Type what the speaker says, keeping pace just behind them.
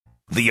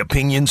The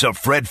opinions of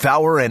Fred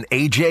Faour and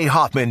A.J.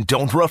 Hoffman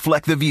don't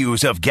reflect the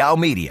views of Gal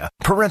Media.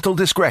 Parental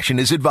discretion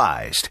is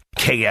advised.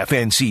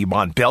 KFNC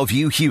Mont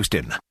Bellevue,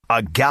 Houston,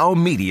 a Gal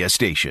Media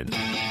station.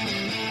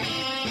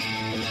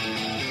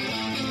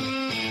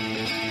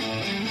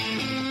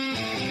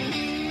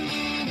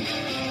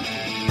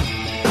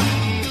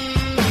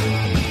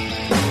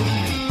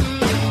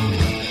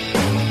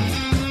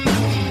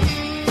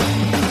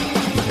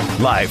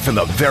 Live from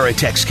the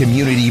Veritex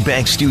Community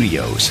Bank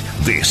Studios,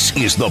 this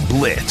is The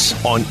Blitz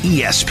on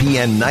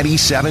ESPN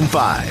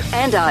 97.5.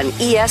 And on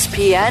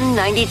ESPN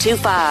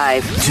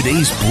 92.5.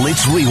 Today's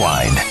Blitz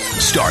Rewind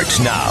starts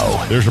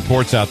now. There's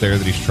reports out there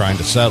that he's trying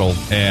to settle,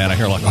 and I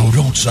hear like, oh,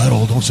 don't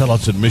settle.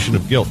 It's admission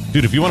of guilt.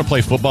 Dude, if you want to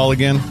play football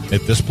again,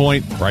 at this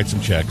point, write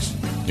some checks.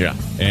 Yeah.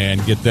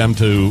 And get them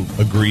to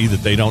agree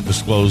that they don't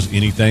disclose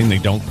anything. They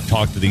don't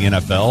talk to the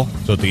NFL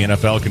so that the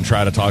NFL can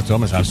try to talk to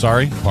them and say, I'm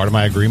sorry, part of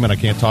my agreement, I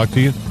can't talk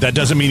to you. That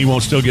doesn't mean he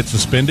won't still get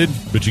suspended,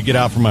 but you get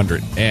out from under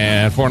it.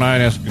 And 4-9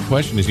 asked a good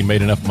question, has he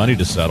made enough money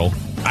to settle?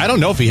 I don't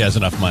know if he has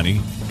enough money,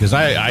 because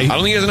I don't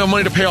think he has enough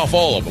money to pay off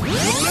all of them.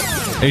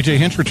 A.J.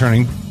 Hinch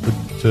returning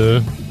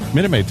to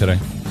Minute Maid today.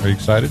 Are you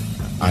excited?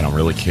 I don't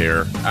really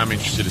care. I'm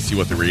interested to see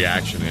what the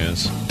reaction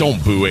is.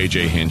 Don't boo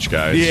A.J. Hinch,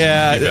 guys.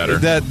 Yeah, Be better.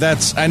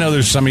 that's. I know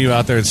there's some of you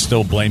out there that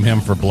still blame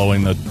him for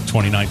blowing the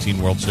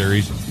 2019 World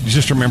Series.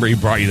 Just remember, he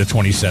brought you the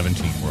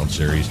 2017 World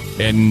Series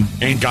and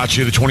got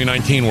you the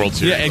 2019 World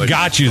Series. Yeah, and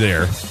got you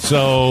there.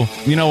 So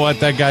you know what?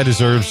 That guy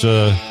deserves.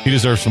 He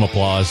deserves some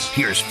applause.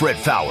 Here's Fred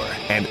Faour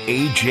and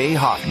A.J.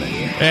 Hoffman.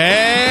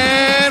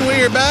 And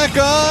we are back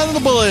on the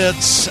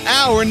Blitz.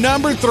 Hour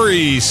number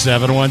 3,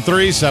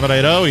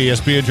 713-780.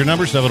 ESPN's your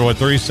number,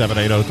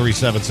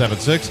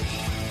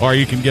 713-780-3776. Or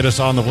you can get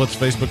us on the Blitz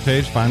Facebook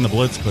page. Find the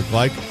Blitz, click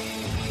like.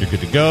 You're good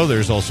to go.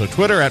 There's also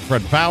Twitter at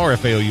Fred Faour,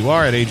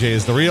 Faour, at AJ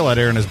is the Real, at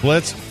Aaron is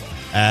Blitz,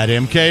 at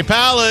MK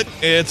Pallet.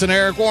 It's an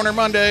Eric Warner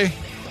Monday.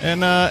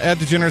 And at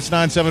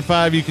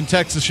Degenerates975, you can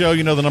text the show.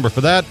 You know the number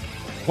for that.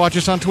 Watch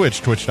us on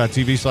Twitch,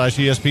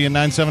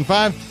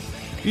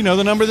 twitch.tv/ESPN975. You know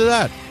the number to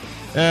that.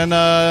 And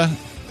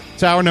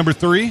it's hour number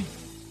 3.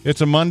 It's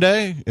a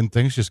Monday, and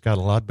things just got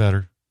a lot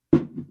better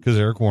because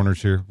Eric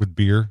Warner's here with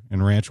beer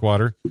and ranch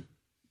water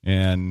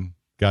and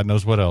God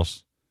knows what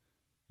else.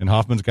 And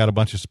Hoffman's got a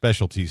bunch of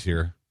specialties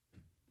here.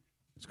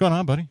 What's going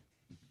on, buddy?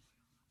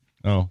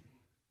 Oh.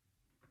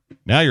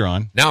 Now you're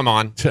on. Now I'm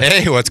on.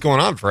 Hey, what's going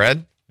on,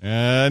 Fred?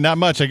 Not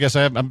much. I guess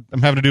I'm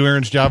having to do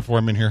Aaron's job for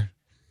him in here.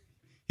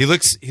 He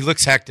looks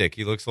hectic.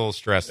 He looks a little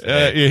stressed.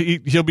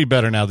 He'll be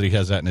better now that he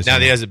has that in his hand. Now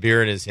that he has a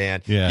beer in his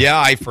hand. Yeah,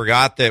 I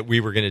forgot that we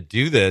were going to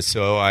do this,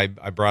 so I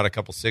brought a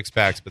couple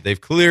 6-packs, but they've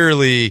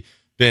clearly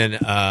been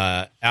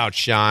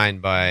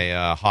outshined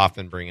by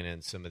Hoffman bringing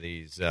in some of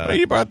these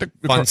you brought the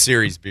Fun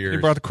Series beers.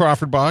 You brought the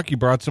Crawford Bach. You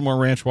brought some more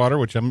ranch water,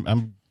 which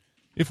I'm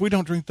if we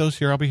don't drink those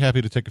here, I'll be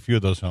happy to take a few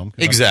of those home.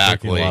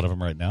 Exactly. I'm drinking a lot of them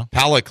right now.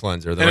 Palate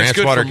cleanser. The and ranch it's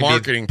good water for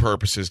marketing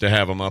purposes to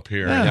have them up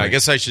here. Yeah, I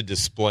guess I should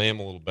display them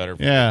a little better.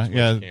 For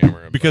the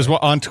camera, because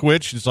on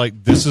Twitch, it's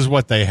like this is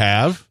what they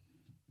have,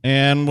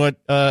 and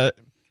what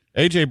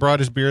AJ brought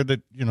his beer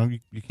that you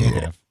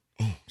can't have.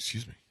 Oh,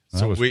 excuse me.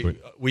 So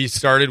we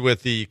started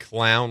with the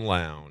Clown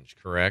Lounge,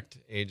 correct?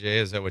 AJ,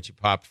 is that what you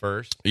popped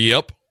first?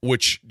 Yep.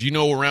 Which, do you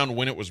know around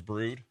when it was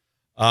brewed?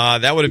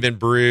 That would have been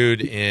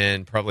brewed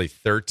in probably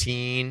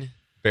 13,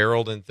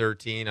 barreled in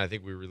 13. I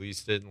think we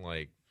released it in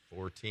like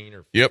 14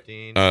 or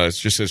 15. Yep. It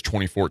just says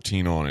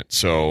 2014 on it.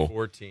 So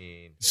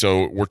 14.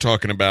 So we're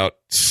talking about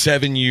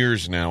 7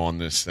 years now on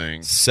this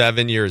thing.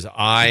 7 years.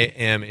 I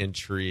am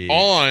intrigued.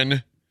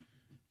 On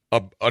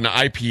an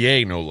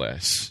IPA, no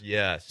less.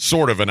 Yes.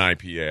 Sort of an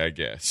IPA, I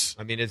guess.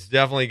 I mean, it's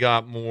definitely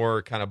got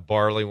more kind of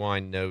barley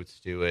wine notes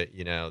to it.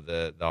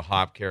 The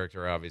hop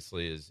character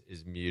obviously is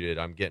muted.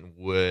 I'm getting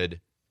wood.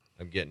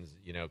 I'm getting,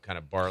 kind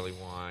of barley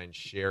wine,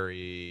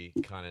 sherry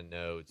kind of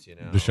notes,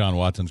 Deshaun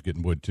Watson's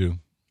getting wood, too.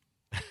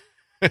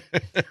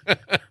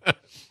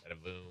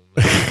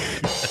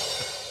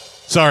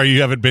 Sorry,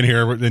 you haven't been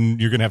here. Then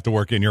you're going to have to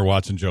work in your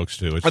Watson jokes,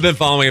 too. I've been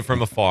following it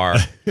from afar.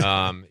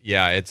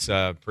 It's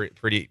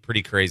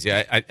pretty crazy.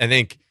 I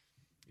think,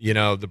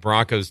 the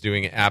Broncos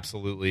doing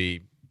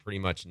absolutely pretty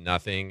much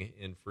nothing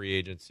in free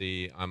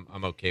agency.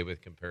 I'm okay with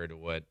compared to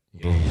what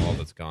all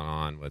that's gone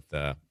on with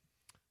the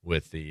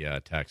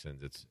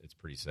Texans. It's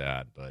pretty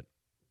sad, but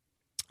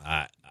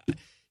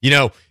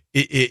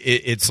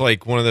it's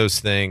like one of those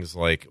things.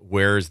 Like,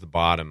 where's the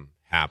bottom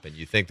happen?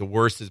 You think the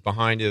worst is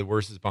behind you.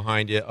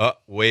 Oh,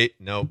 wait,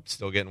 nope,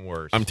 still getting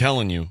worse. I'm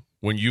telling you,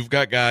 when you've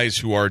got guys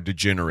who are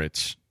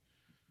degenerates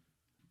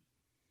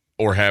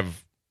or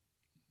have,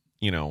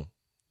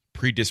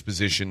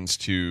 predispositions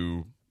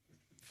to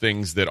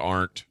things that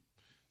aren't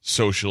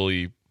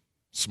socially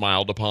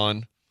smiled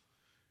upon,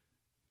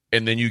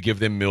 and then you give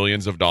them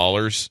millions of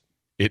dollars,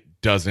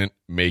 it doesn't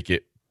make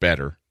it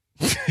better.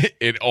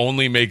 It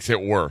only makes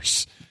it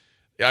worse.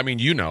 I mean,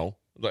 what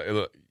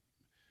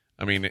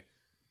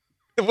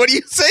are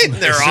you saying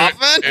there,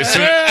 Hoffman?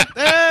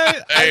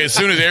 As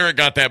soon as Eric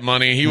got that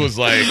money, he was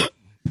like,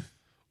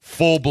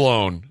 full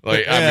blown.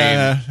 Like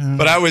I mean,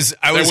 but I was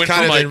went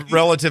kind from, of in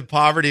relative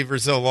poverty for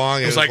so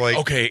long. it was like,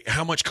 okay,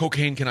 how much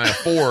cocaine can I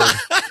afford?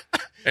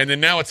 And then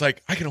now it's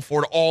like I can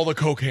afford all the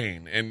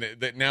cocaine. And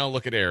now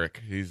look at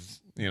Eric. He's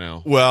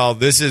Well,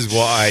 this is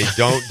why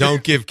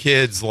don't give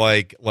kids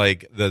like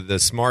the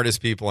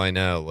smartest people I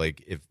know,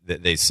 like if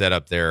they set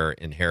up their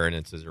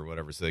inheritances or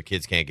whatever, so the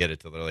kids can't get it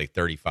till they're like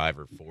 35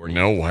 or 40.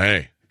 no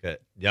way. Okay.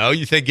 No,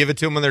 you think give it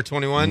to them when they're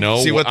 21? No,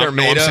 see what they're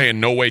made I'm of. saying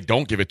no way.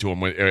 Don't give it to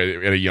them at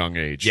a young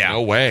age. Yeah.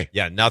 No way.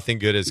 Yeah, nothing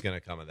good is going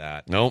to come of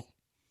that. Nope.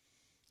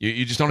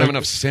 You just don't have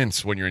enough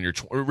sense when you're in your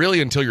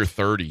really until you're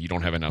 30. You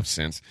don't have enough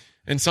sense,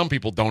 and some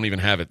people don't even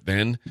have it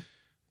then.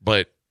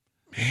 But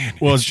man,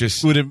 it's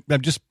just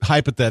I'm just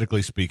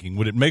hypothetically speaking,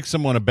 would it make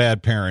someone a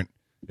bad parent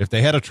if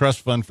they had a trust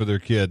fund for their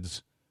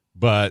kids,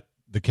 but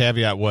the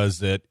caveat was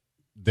that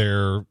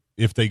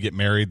if they get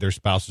married, their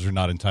spouses are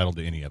not entitled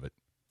to any of it?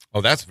 Oh,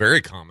 that's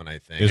very common, I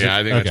think. Is it?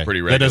 I think that's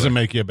pretty regular. That doesn't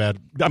make you a bad.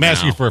 I'm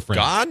asking you for a friend.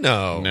 God,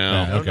 no.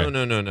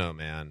 No.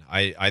 Man.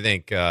 I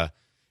think,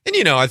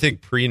 and I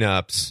think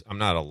prenups, I'm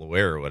not a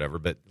lawyer or whatever,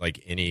 but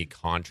like any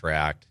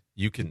contract,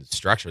 you can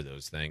structure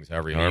those things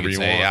however you you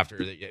say. want.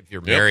 After, if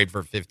you're married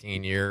for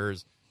 15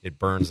 years, it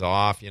burns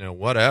off,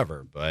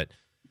 whatever. But,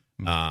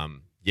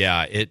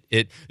 yeah,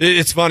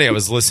 it's funny. I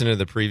was listening to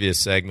the previous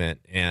segment,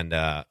 and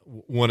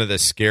one of the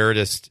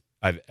scaredest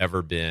I've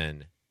ever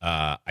been.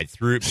 I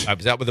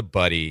was out with a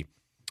buddy.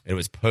 It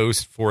was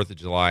post 4th of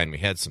July, and we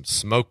had some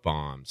smoke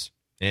bombs.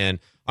 And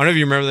I don't know if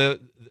you remember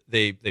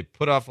they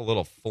put off a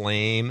little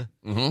flame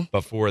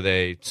before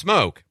they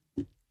smoke.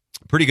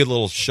 Pretty good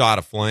little shot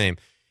of flame.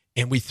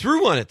 And we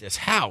threw one at this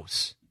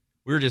house.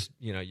 We were just,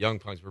 young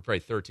punks. We were probably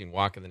 13,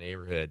 walking the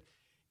neighborhood.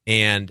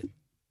 And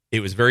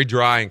it was very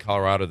dry in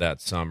Colorado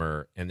that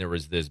summer. And there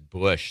was this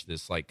bush,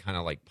 this kind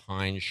of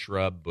pine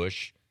shrub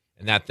bush.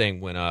 And that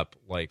thing went up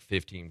like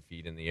 15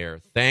 feet in the air.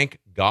 Thank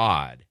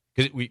God.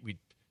 Because we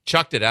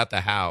chucked it at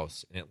the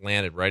house, and it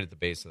landed right at the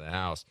base of the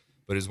house.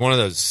 But it was one of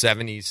those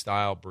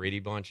 70s-style Brady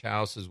Bunch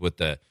houses with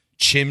the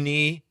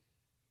chimney,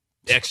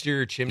 the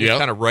exterior chimney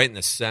kind of right in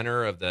the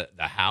center of the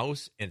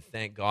house. And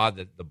thank God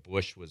that the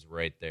bush was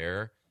right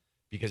there.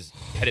 Because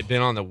had it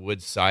been on the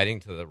wood siding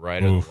to the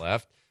right or the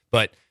left.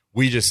 But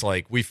we just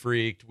we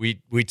freaked.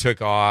 We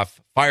took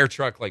off. Fire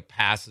truck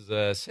passes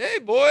us. Hey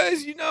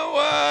boys, what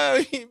are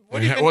you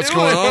What's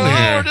doing? going on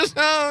here? We're just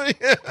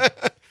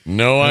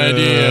no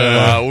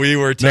idea. we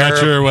were terrible. Not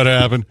sure what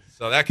happened.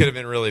 So that could have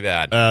been really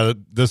bad.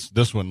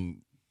 This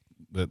one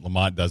that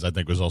Lamont does, I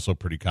think, was also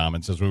pretty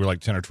common. Since we were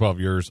 10 or 12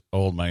 years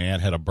old, my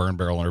aunt had a burn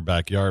barrel in her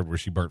backyard where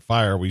she burnt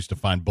fire. We used to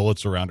find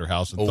bullets around her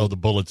house and throw the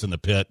bullets in the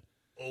pit.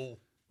 Oh.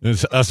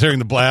 Us hearing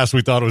the blast,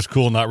 we thought it was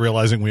cool, not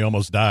realizing we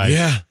almost died.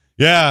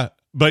 Yeah.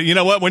 But you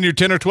know what? When you're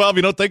 10 or 12,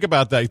 you don't think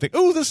about that. You think,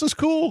 "Oh, this is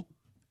cool."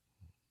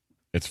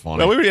 It's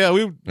funny.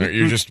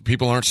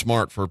 People aren't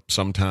smart for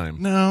some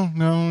time. No.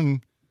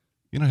 And,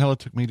 hell, it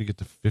took me to get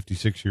to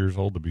 56 years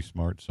old to be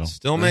smart. So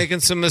Still making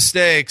some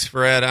mistakes,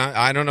 Fred.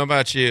 I don't know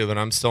about you, but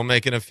I'm still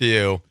making a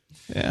few.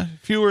 Yeah,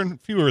 fewer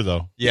and fewer,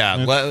 though. Yeah,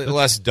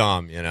 less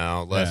dumb,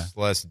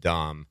 less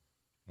dumb,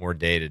 more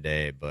day to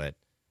day. But,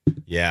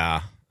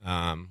 yeah.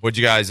 What'd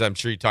you guys? I'm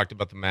sure you talked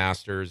about the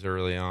Masters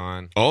early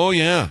on. Oh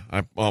yeah,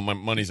 my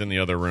money's in the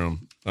other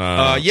room.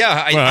 I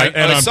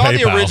saw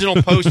the original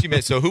post you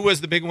made. So who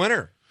was the big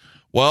winner?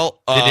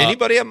 Well, did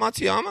anybody have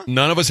Matsuyama?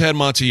 None of us had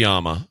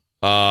Matsuyama.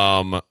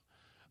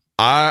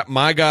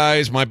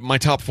 My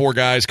top 4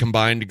 guys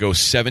combined to go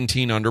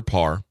 17 under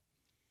par.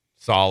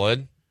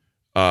 Solid.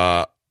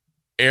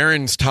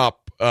 Aaron's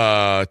top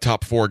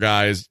 4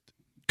 guys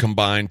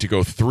combined to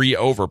go 3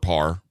 over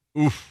par.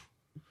 Oof.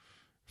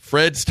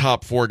 Fred's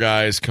top 4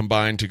 guys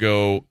combined to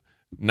go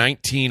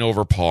 19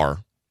 over par.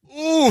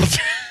 Ooh.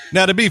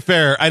 Now, to be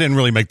fair, I didn't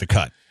really make the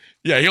cut.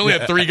 Yeah, he only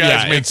had 3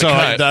 guys make the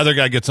cut. The other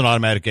guy gets an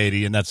automatic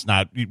 80, and that's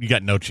not – you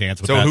got no chance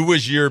with that. So who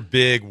was your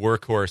big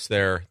workhorse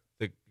there?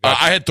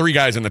 I had 3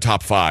 guys in the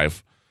top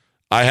 5.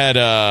 I had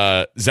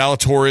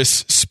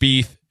Zalatoris,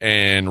 Spieth,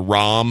 and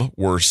Rahm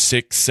were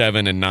 6,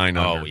 7, and 9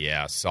 under. Oh,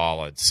 yeah,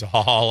 solid.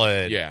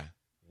 Yeah.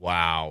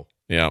 Wow.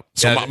 Yeah.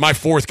 So my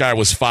 4th guy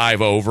was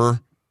 5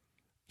 over.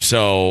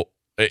 So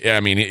I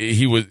mean,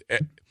 he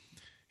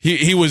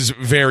was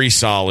very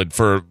solid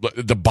for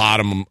the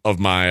bottom of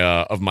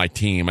my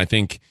team. I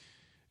think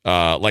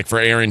for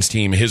Aaron's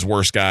team, his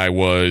worst guy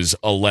was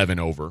 11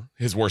 over.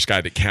 His worst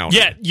guy that counted.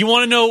 Yeah, you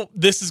want to know?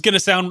 This is going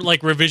to sound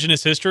like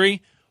revisionist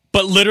history,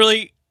 but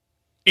literally,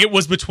 it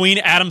was between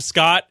Adam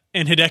Scott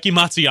and Hideki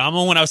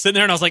Matsuyama when I was sitting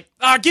there, and I was like,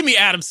 give me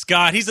Adam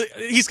Scott.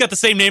 He's got the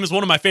same name as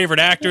one of my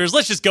favorite actors.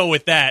 Let's just go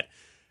with that.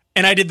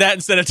 And I did that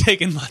instead of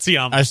taking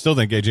Matsuyama. I still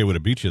think AJ would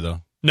have beat you,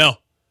 though. No.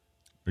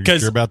 Are you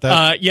sure about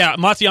that? Yeah,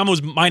 Matsuyama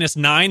was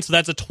 -9, so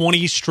that's a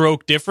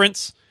 20-stroke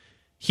difference.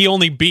 He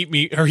beat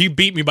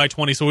me by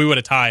 20, so we would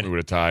have tied. We would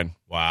have tied.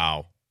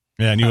 Wow.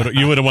 Yeah, and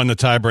you would have won the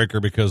tiebreaker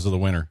because of the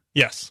winner.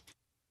 Yes.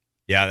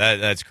 Yeah,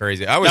 that's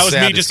crazy. That was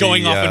me just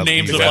going off of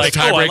names of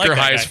tiebreaker.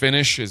 Highest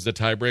finish is the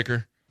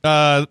tiebreaker.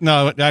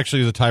 No,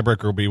 actually, the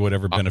tiebreaker will be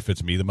whatever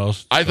benefits me the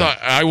most.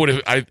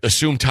 I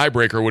assumed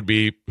tiebreaker would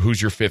be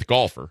who's your 5th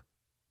golfer.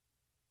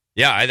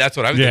 Yeah, that's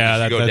what I was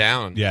thinking. You go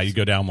down. Yeah, you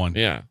go down one.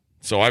 Yeah.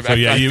 So I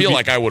feel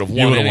like I would have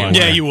won anyway.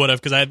 Yeah, you would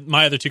have, because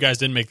my other two guys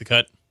didn't make the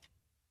cut.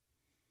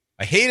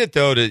 I hate it,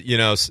 though,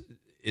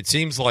 it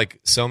seems like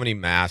so many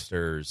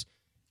Masters,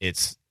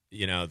 it's,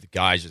 the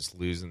guys just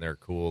losing their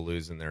cool,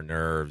 losing their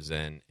nerves.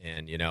 And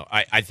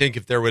I think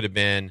if there would have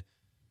been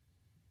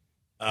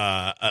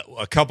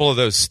a couple of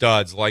those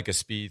studs, like a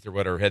Spieth or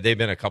whatever, had they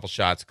been a couple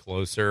shots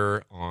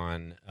closer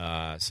on,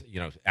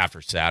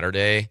 after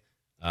Saturday,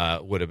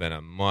 would have been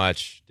a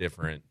much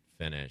different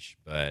finish.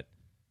 But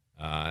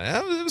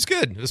it was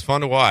good. It was fun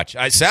to watch.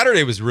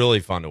 Saturday was really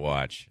fun to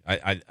watch.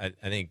 I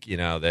think,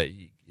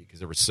 that because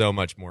there was so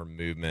much more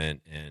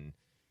movement and,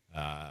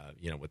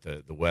 with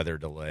the weather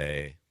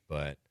delay.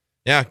 But,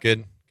 yeah,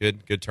 good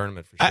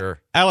tournament for sure.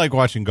 I like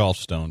watching golf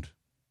stoned.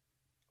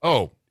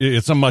 Oh,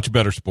 it's a much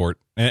better sport,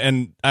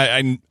 and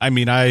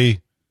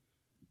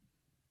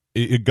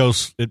it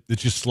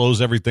just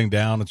slows everything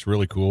down. It's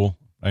really cool.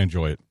 I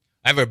enjoy it.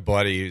 I have a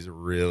buddy who's a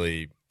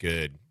really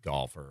good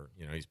golfer.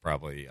 He's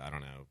probably, I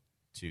don't know,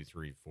 2,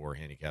 3, 4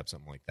 handicap,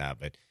 something like that.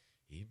 But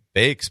he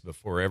bakes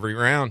before every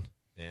round,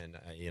 and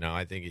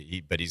I think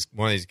he's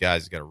one of these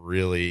guys who's got a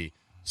really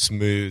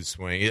smooth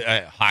swing.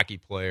 A hockey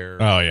player.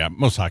 Oh yeah,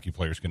 most hockey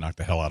players can knock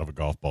the hell out of a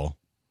golf ball.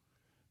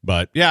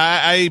 But yeah,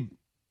 I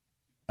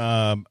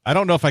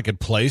don't know if I could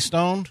play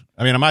stoned.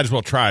 I mean, I might as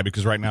well try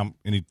because right now,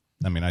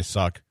 I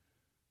suck.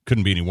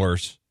 Couldn't be any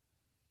worse.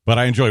 But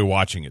I enjoy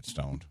watching it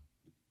stoned.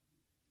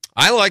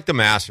 I like the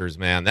Masters,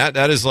 man.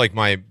 That is like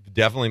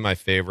definitely my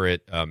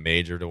favorite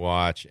major to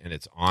watch, and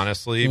it's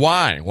honestly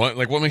why?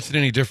 What makes it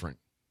any different?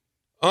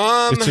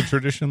 It's a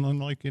tradition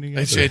unlike any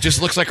other. It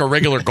just looks like a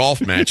regular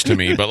golf match to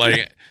me, but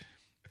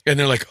and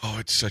they're like, oh,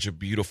 it's such a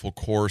beautiful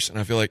course, and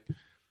I feel like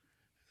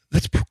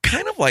that's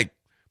kind of like,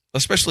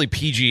 especially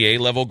PGA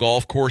level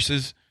golf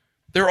courses,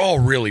 they're all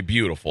really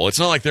beautiful. It's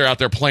not like they're out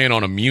there playing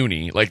on a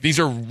Muni. Like, these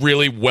are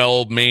really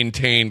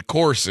well-maintained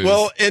courses.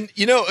 Well, and,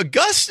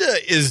 Augusta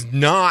is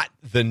not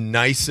the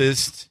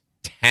nicest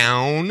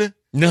town.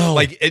 No.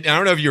 Like, I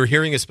don't know if you were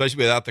hearing,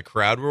 especially without the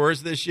crowd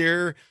roars this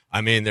year. I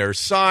mean, there's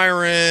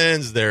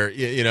sirens,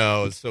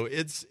 so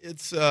it's...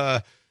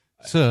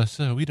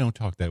 So we don't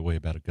talk that way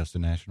about Augusta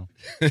National.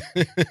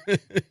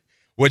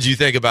 What'd you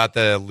think about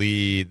the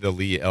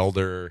Lee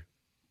Elder...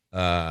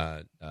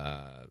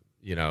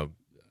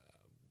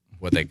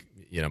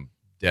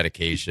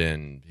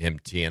 dedication, him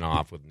teeing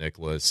off with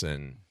Nicholas,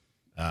 and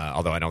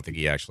although I don't think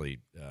he actually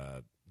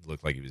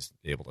looked like he was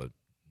able to.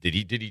 Did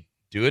he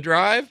do a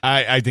drive?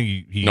 I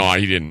think he no,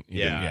 he didn't. He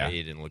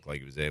didn't look like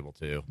he was able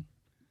to.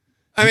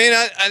 I mean,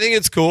 I think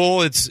it's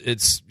cool. It's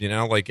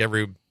like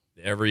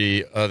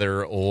every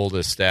other old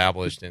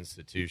established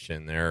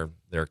institution,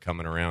 they're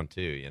coming around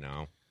too.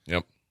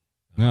 Yep.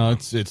 No,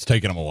 it's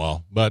taken them a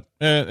while, but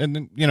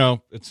and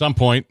at some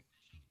point,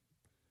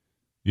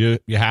 you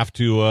have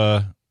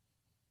to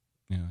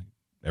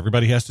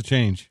everybody has to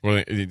change.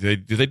 Well, they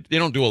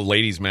don't do a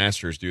ladies'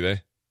 masters, do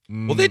they?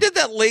 Well, they did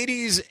that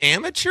ladies'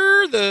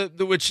 amateur,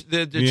 which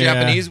the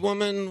Japanese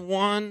woman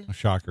won. A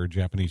shocker, a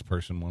Japanese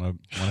person won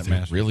at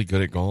Masters. Really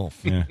good at golf.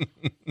 Yeah.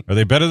 Are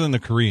they better than the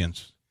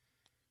Koreans?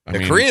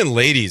 The Korean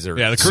ladies are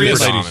the Korean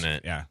ladies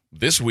dominant. Yeah.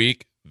 This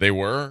week they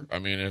were. I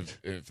mean,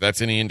 if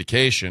that's any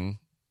indication,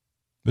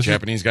 the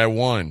Japanese guy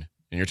won,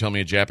 and you're telling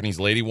me a Japanese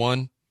lady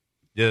won?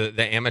 The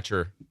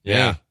amateur.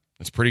 Yeah.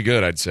 That's pretty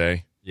good, I'd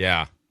say.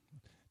 Yeah.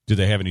 Do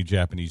they have any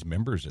Japanese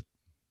members at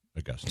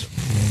Augusta?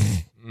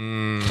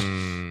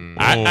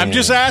 I'm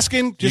just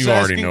asking. You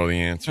already know the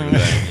answer to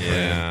that.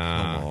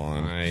 Yeah.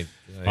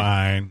 Come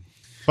on.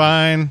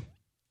 Fine.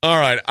 All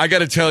right. I got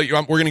to tell you,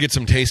 we're going to get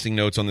some tasting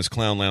notes on this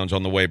Clown Lounge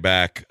on the way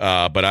back,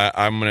 but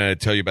I'm going to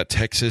tell you about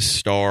Texas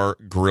Star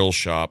Grill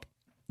Shop.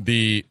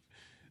 The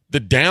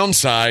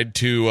downside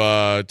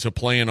to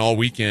playing all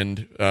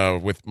weekend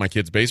with my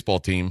kids' baseball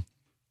team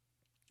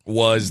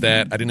was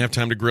that I didn't have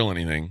time to grill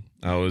anything.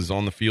 I was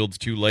on the fields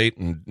too late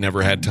and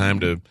never had time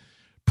to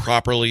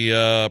properly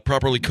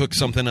cook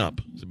something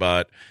up.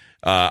 But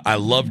I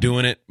love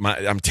doing it.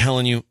 I'm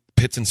telling you,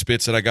 Pits and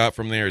Spits that I got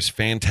from there is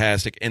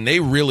fantastic, and they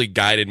really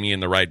guided me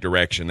in the right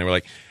direction. They were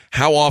like,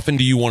 how often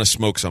do you want to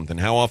smoke something?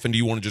 How often do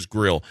you want to just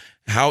grill?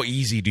 How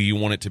easy do you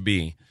want it to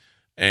be?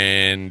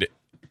 And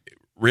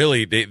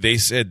really, they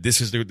said this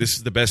is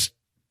the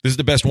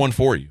best one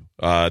for you.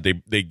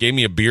 They gave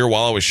me a beer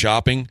while I was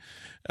shopping.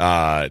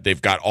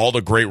 They've got all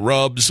the great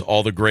rubs,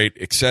 all the great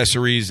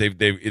accessories.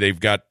 They've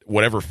got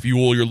whatever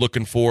fuel you're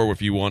looking for.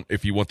 If you want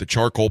the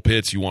charcoal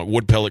pits, you want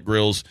wood pellet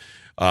grills,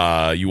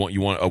 you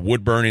want a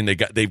wood burning.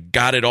 They've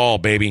got it all,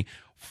 baby.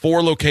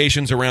 4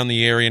 locations around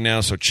the area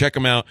now, so check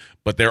them out.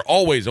 But they're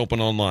always open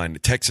online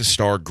at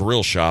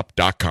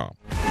TexasStarGrillShop.com.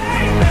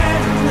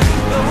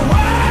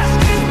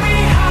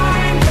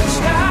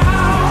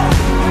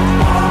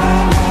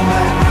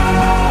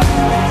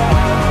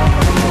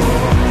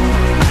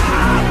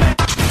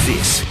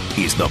 This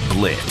is The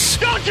Blitz.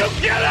 Don't you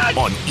get it?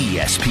 On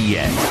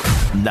ESPN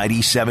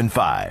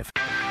 97.5.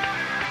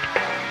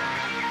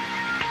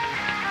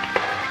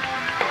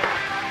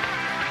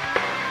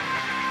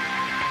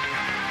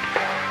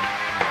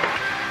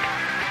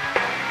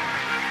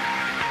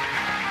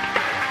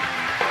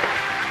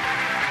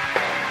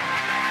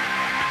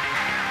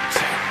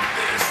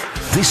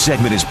 This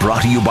segment is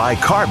brought to you by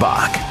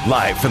Karbach,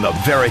 live from the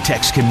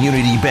Veritex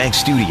Community Bank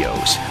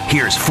Studios.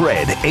 Here's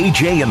Fred,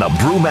 AJ, and the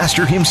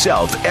brewmaster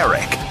himself,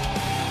 Eric.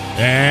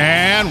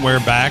 And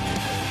we're back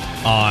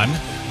on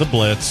the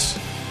Blitz.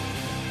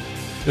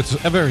 It's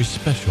a very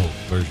special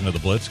version of the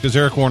Blitz because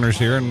Eric Warner's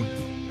here, and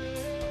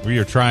we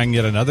are trying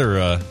yet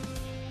another.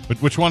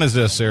 Which one is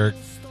this, Eric?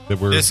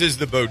 This is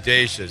the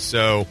Bodacious.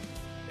 So,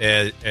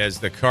 as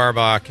the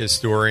Karbach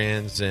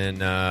historians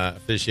and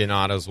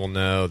aficionados will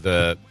know,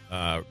 the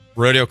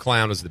Rodeo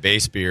Clown was the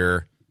base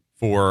beer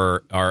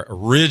for our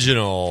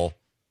original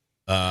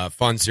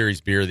Fun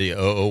Series beer, the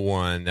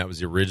 001. That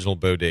was the original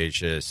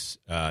Bodacious.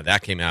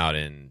 That came out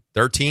in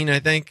 13, I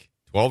think,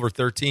 12 or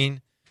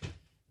 13.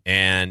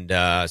 And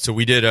so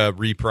we did a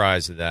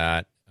reprise of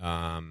that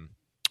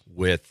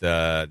with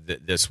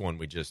this one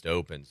we just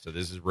opened. So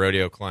this is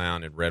Rodeo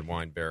Clown in red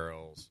wine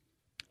barrels.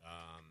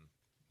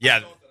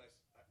 Yeah.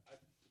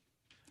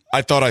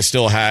 I thought I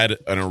still had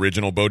an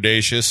original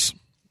Bodacious.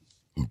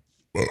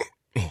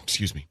 Oh,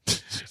 excuse me.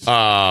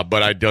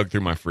 But I dug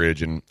through my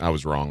fridge and I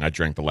was wrong. I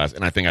drank the last,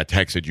 and I think I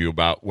texted you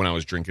about when I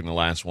was drinking the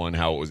last one,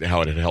 how it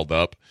had held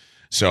up.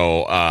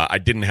 So I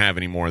didn't have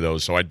any more of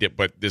those. So I did,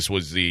 but this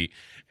was and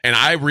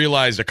I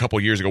realized a couple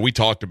years ago, we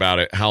talked about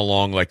it, how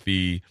long like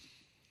the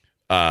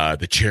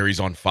Cherries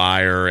on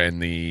Fire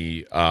and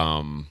the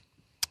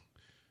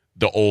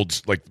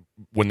old, like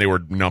when they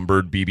were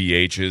numbered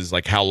BBHs,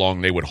 like how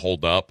long they would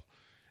hold up.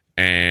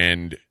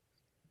 And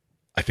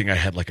I think I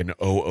had like an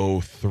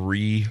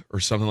 003 or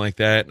something like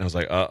that. And I was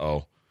like,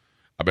 I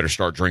better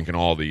start drinking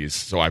all these.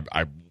 So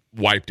I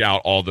wiped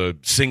out all the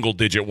single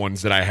digit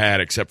ones that I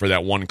had, except for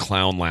that one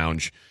Clown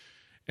Lounge.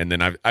 And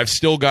then I've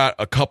still got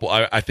a couple.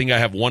 I think I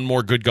have one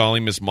more Good Golly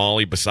Miss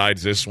Molly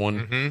besides this one.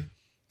 Mm-hmm.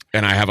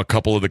 And I have a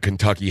couple of the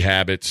Kentucky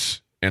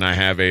Habits, and I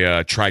have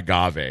a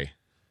Trigave.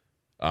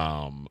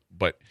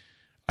 But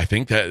I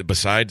think that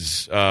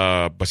besides it,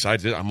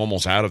 I'm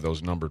almost out of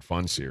those numbered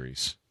Fun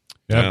Series.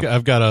 Yeah,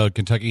 I've got a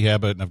Kentucky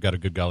Habit, and I've got a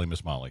Good Golly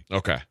Miss Molly.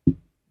 Okay.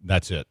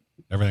 That's it.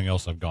 Everything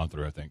else I've gone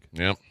through, I think.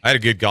 Yep. I had a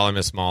Good Golly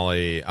Miss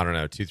Molly, I don't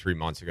know, 2-3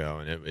 months ago,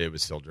 and it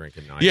was still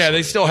drinking nice. Yeah,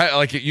 they still have,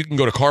 like, you can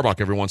go to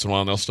Karbach every once in a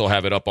while, and they'll still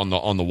have it up on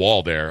the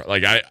wall there.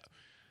 Like, I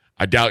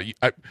doubt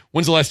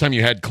when's the last time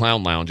you had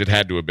Clown Lounge? It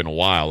had to have been a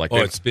while. Like,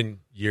 it's been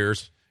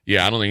years.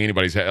 Yeah, I don't think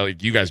anybody's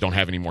like, you guys don't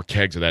have any more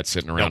kegs of that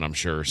sitting around. Nope. I'm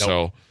sure.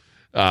 Nope.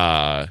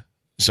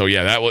 So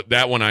yeah,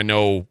 that one I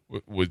know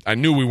I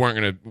knew we weren't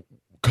going to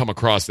come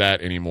across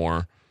that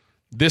anymore.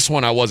 This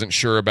one I wasn't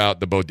sure about,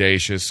 the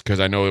Bodacious,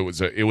 because I know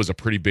it was a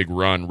pretty big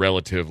run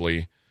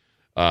relatively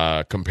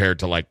compared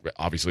to, like,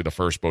 obviously the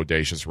first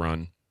Bodacious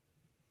run.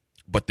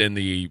 But then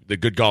the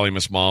Good Golly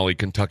Miss Molly,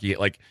 Kentucky,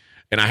 like,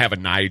 and I have a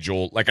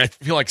Nigel. Like, I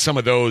feel like some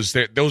of those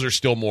are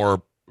still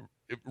more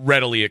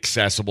readily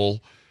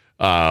accessible.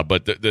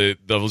 But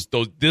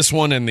this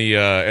one and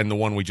the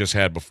one we just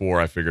had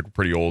before, I figured were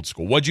pretty old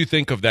school. What'd you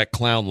think of that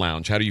Clown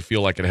Lounge? How do you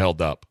feel like it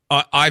held up?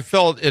 I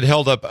felt it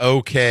held up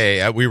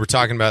okay. We were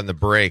talking about in the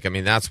break. I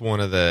mean, that's one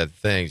of the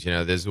things,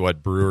 this is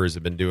what brewers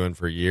have been doing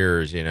for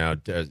years,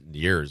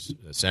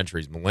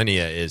 centuries,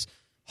 millennia, is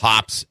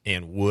hops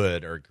and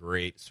wood are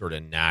great sort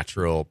of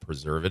natural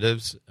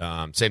preservatives.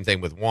 Same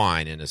thing with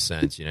wine in a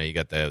sense. You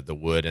got the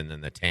wood and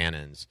then the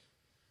tannins.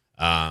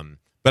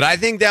 But I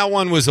think that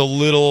one was a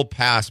little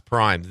past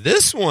prime.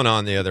 This one,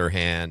 on the other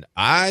hand,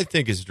 I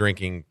think is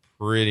drinking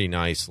pretty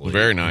nicely.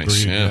 Very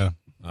nice, yeah.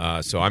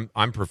 So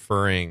I'm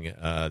preferring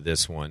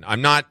this one.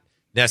 I'm not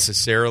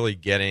necessarily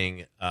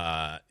getting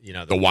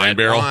the wine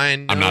barrel.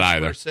 Wine I'm not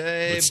either. Per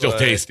se, it's still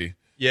tasty.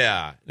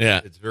 Yeah.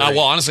 It's very well,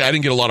 honestly, I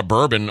didn't get a lot of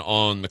bourbon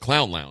on the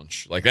Clown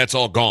Lounge. Like, that's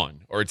all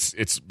gone, or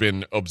it's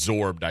been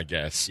absorbed, I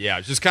guess. Yeah,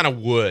 it's just kind of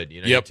wood.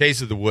 Yep. You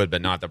tasted the wood,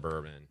 but not the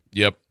bourbon.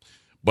 Yep.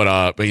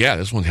 But yeah,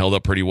 this one held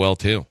up pretty well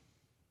too.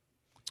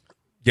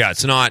 Yeah,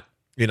 it's not,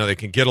 they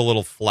can get a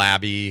little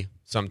flabby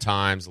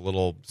sometimes, a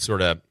little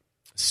sort of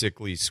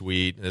sickly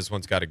sweet. This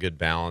one's got a good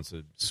balance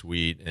of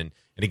sweet. And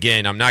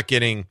again, I'm not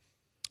getting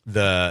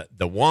the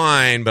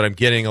wine, but I'm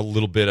getting a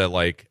little bit of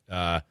like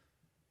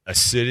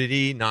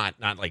acidity, not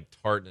like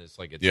tartness,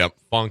 like it's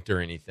funked or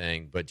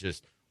anything, but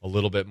just a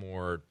little bit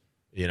more,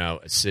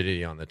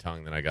 acidity on the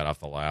tongue than I got off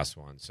the last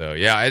one. So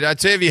yeah,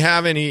 I'd say if you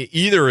have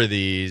either of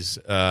these,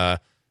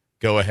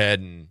 go ahead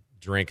and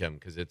drink them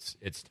because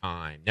it's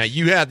time. Now,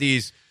 you had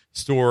these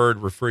stored,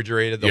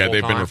 refrigerated the whole time?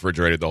 Yeah, they've been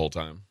refrigerated the whole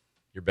time.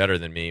 You're better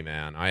than me,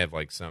 man. I have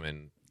like some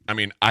in... I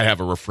mean, I have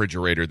a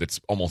refrigerator that's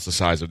almost the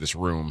size of this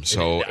room.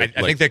 So I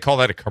think they call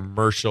that a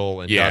commercial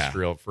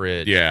industrial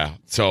fridge. Yeah.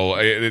 So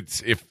your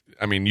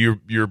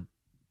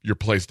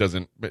place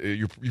doesn't...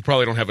 You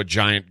probably don't have a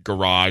giant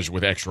garage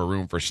with extra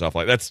room for stuff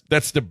like that.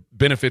 That's the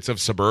benefits of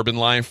suburban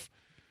life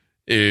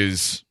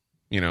is,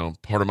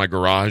 part of my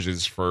garage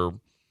is for...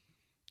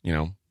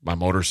 my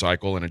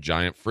motorcycle and a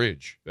giant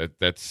fridge.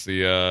 That's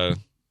the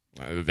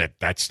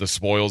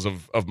spoils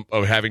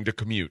of having to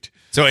commute.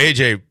 So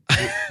AJ,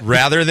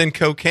 rather than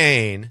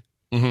cocaine,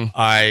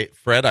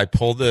 I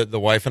pulled the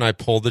wife and I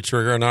pulled the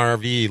trigger on an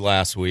RV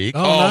last week.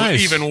 Oh,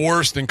 nice. Even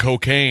worse than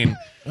cocaine.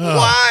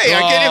 Why?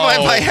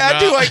 If I had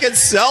to, I could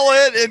sell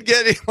it and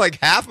get like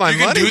half my money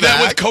back. You can do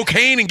that with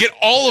cocaine and get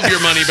all of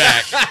your money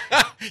back.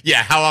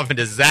 Yeah, how often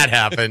does that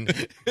happen?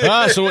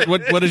 So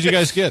what did you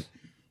guys get?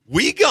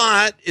 We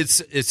got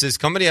it's this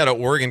company out of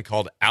Oregon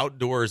called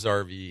Outdoors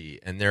RV,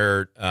 and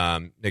they're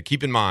now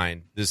keep in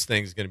mind this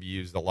thing's going to be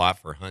used a lot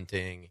for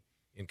hunting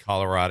in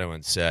Colorado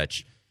and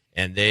such.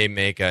 And they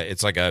make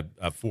it's like a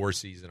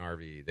 4-season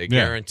RV. They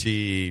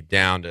guarantee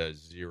down to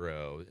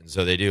 0, and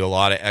so they do a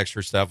lot of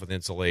extra stuff with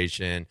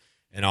insulation,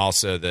 and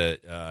also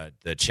the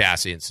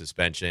chassis and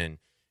suspension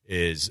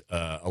is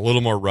a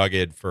little more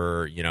rugged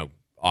for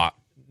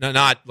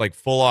not like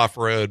full off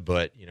road,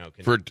 but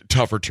for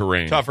tougher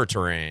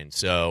terrain.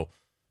 So,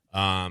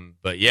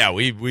 but yeah,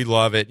 we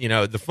love it.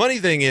 The funny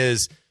thing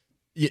is,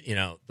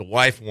 the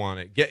wife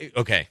wanted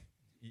okay.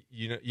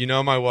 You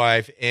know my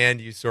wife, and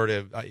you sort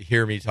of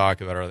hear me talk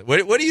about her.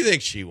 What do you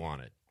think she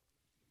wanted?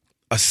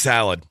 A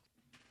salad.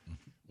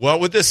 What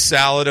would the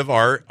salad of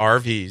our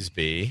RVs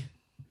be?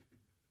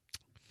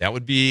 That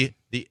would be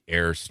the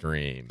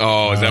Airstream.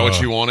 Oh, is that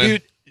what you wanted?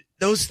 Dude,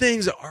 those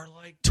things are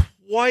like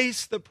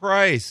twice the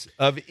price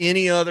of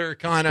any other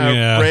kind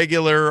of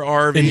regular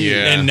RV.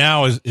 And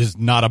now is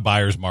not a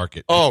buyer's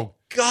market. Oh,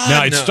 God,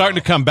 now it's starting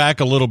to come back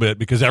a little bit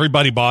because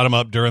everybody bought them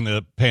up during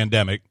the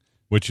pandemic,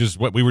 which is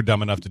what we were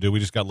dumb enough to do. We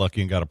just got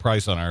lucky and got a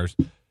price on ours.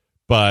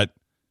 But,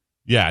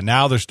 yeah,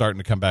 now they're starting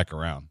to come back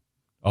around.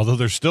 Although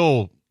there's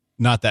still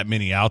not that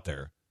many out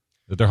there.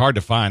 That they're hard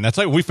to find. That's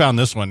like we found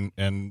this one,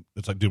 and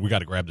it's like, dude, we got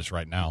to grab this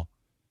right now.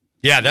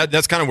 Yeah,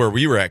 that's kind of where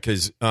we were at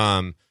because,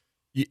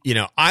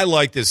 I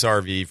like this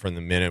RV from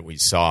the minute we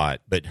saw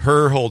it. But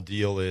her whole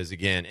deal is,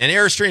 again, and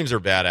Airstreams are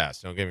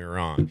badass, don't get me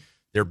wrong.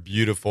 They're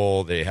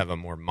beautiful. They have a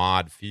more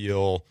mod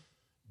feel.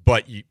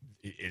 But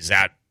is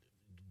that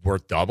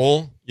worth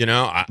double?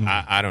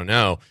 I don't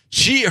know.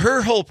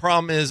 Her whole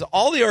problem is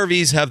all the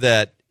RVs have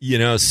that,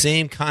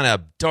 same kind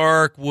of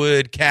dark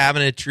wood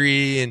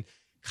cabinetry and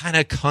kind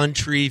of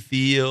country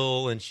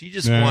feel, and she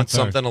just wants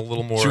something a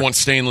little more. She wants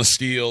stainless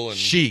steel and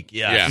chic.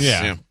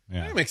 Yeah.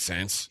 That makes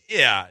sense.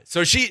 Yeah.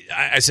 So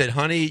I said,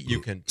 honey,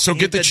 you can. So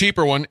get the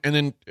cheaper one and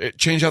then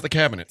change out the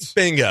cabinets.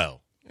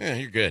 Bingo. Yeah,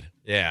 you're good.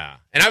 Yeah.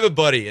 And I have a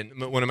buddy,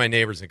 and one of my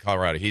neighbors in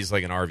Colorado, he's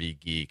like an RV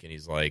geek, and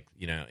he's like,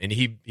 and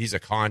he's a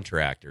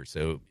contractor.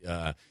 So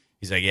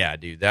he's like, yeah,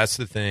 dude, that's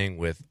the thing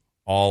with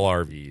all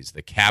RVs.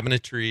 The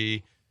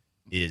cabinetry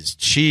is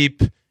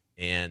cheap,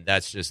 and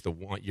that's just the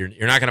one. You're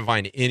not going to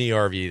find any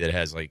RV that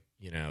has like,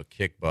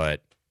 kick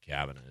butt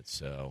cabinets.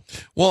 So,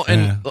 well,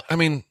 and I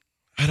mean,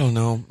 I don't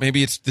know.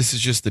 Maybe this is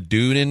just the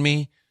dude in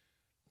me,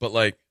 but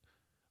like,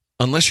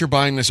 unless you're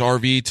buying this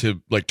RV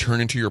to like turn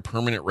into your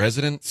permanent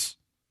residence.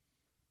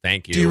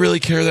 Thank you. Do you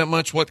really care that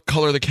much what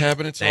color the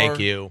cabinets are? Thank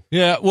you.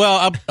 Yeah,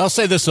 well, I'll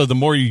say this, though. The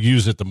more you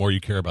use it, the more you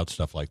care about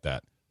stuff like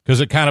that.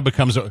 Because it kind of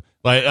becomes,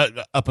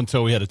 up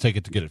until we had to take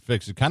it to get it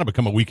fixed, it kind of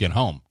become a weekend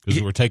home because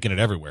we were taking it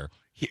everywhere.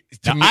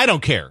 I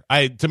don't care.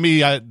 To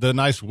me, the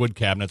nice wood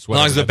cabinets. As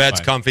long as the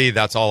bed's comfy,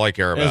 that's all I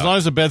care about. As long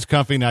as the bed's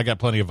comfy, now I got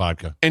plenty of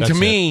vodka. And to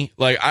me,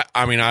 like,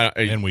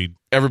 and weed.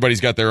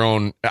 Everybody's got their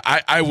own.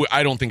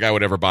 I don't think I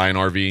would ever buy an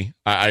RV.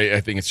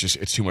 I think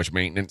it's too much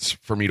maintenance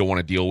for me to want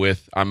to deal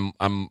with. I'm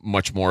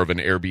much more of an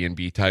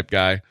Airbnb type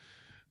guy.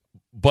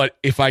 But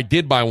if I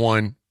did buy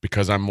one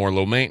because I'm more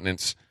low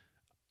maintenance,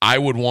 I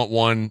would want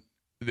one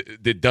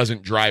that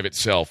doesn't drive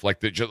itself,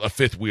 like a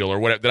fifth wheel or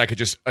whatever, that I could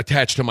just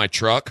attach to my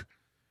truck.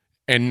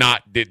 And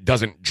it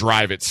doesn't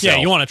drive itself.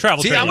 Yeah, you want a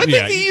travel trailer. I would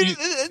think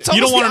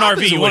you don't want an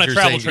RV. You want a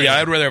travel trailer. Yeah,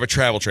 I'd rather have a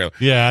travel trailer.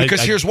 Yeah,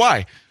 because here's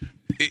why: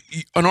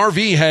 an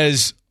RV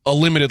has a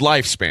limited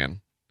lifespan.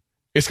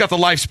 It's got the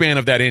lifespan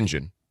of that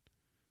engine,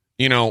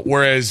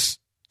 Whereas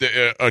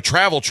a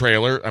travel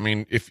trailer, I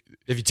mean, if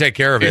you take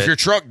care of it, if your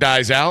truck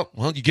dies out,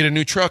 well, you get a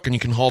new truck and you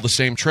can haul the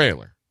same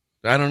trailer.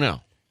 I don't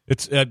know.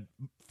 It's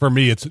for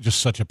me, it's just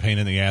such a pain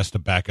in the ass to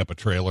back up a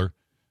trailer,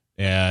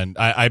 and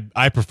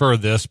I prefer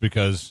this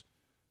because.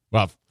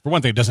 Well, for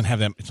one thing, it doesn't have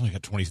that. It's only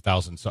got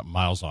 20,000 something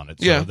miles on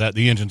it. So that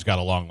the engine's got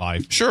a long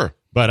life. Sure.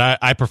 But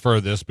I prefer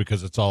this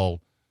because it's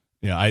all,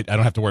 I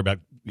don't have to worry about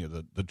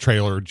the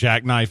trailer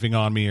jackknifing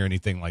on me or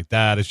anything like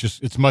that.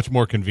 It's much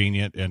more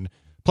convenient. And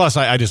plus,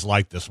 I just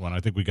like this one.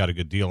 I think we got a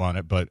good deal on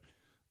it. But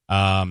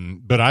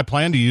I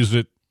plan to use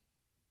it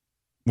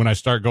when I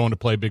start going to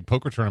play big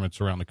poker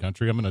tournaments around the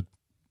country. I'm gonna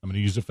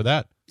use it for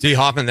that. See,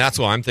 Hoffman, that's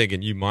why I'm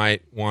thinking you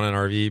might want an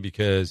RV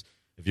because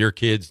if your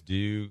kids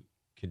do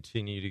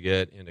continue to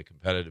get into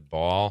competitive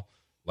ball,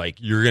 like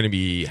you're going to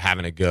be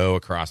having to go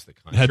across the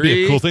country. That'd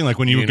be a cool thing, like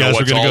when you guys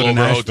are going to go to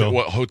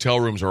Nashville. Hotel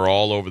rooms are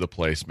all over the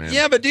place, man.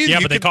 Yeah, but dude,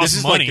 they cost this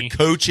is money. like the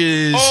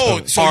coaches.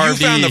 Oh, so RV. you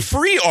found the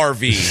free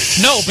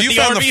RV? No, but you the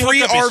found RV the free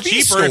hookup RV is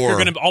cheaper store. if you're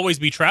going to always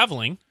be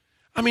traveling.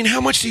 I mean, how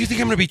much do you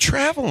think I'm going to be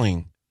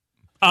traveling?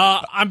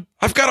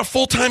 I've got a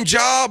full-time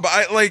job.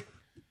 I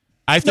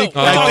think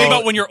we're talking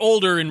about when you're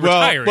older and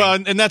retiring. Well,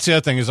 and that's the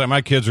other thing is like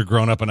my kids are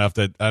grown up enough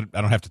that I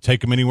don't have to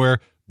take them anywhere.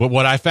 But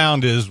what I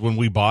found is when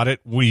we bought it,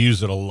 we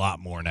use it a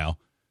lot more now.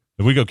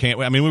 If we go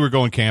we were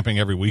going camping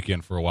every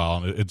weekend for a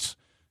while,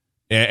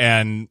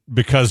 and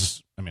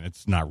because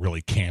it's not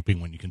really camping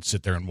when you can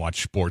sit there and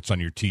watch sports on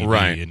your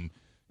TV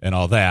and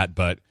all that,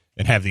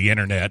 and have the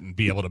internet and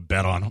be able to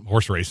bet on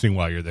horse racing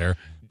while you're there.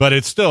 But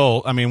it's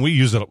still, we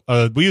use it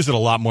a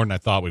lot more than I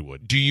thought we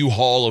would. Do you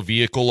haul a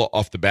vehicle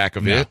off the back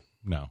of it?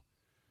 No.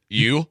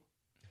 You?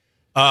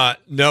 No,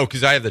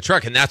 because I have the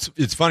truck, and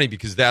it's funny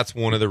because that's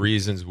one of the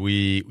reasons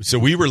we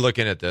were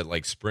looking at the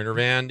like Sprinter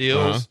van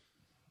deals,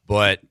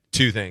 but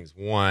two things.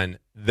 One,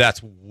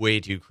 that's way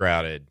too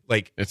crowded.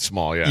 Like it's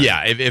small, yeah.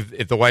 Yeah,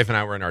 if the wife and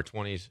I were in our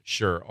 20s,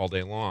 sure, all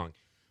day long.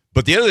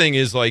 But the other thing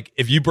is like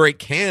if you break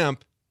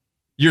camp,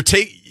 you got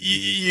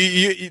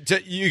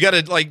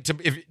to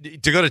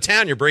to go to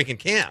town, you're breaking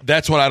camp.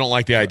 That's what I don't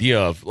like the idea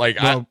of. Like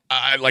I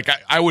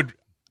would,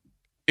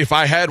 if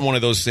I had one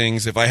of those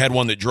things, if I had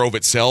one that drove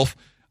itself,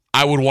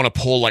 I would want to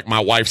pull like my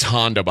wife's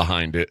Honda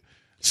behind it.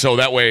 So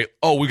that way,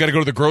 we got to go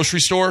to the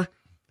grocery store.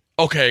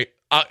 Okay,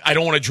 I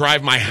don't want to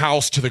drive my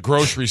house to the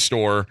grocery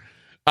store.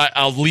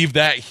 I'll leave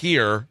that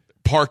here,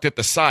 parked at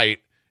the site,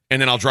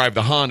 and then I'll drive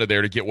the Honda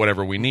there to get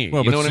whatever we need.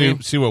 Well, you know what I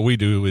mean? See, what we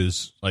do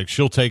is like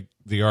she'll take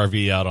the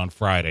RV out on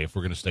Friday if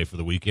we're going to stay for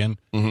the weekend.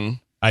 Mm-hmm.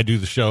 I do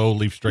the show,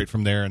 leave straight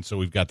from there, and so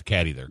we've got the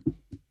caddy there.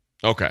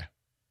 Okay.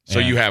 So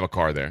you have a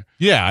car there.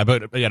 Yeah,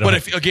 but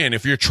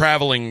if you're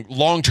traveling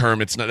long term,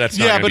 that's not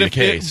going to be the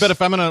case. But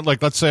if I'm gonna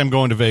let's say I'm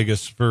going to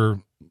Vegas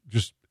for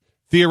just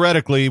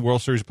theoretically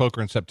World Series of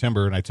Poker in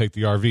September, and I take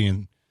the RV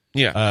and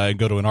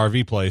go to an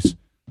RV place,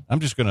 I'm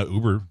just gonna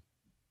Uber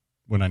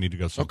when I need to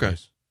go someplace.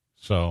 Okay.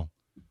 So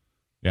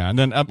yeah, and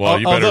then with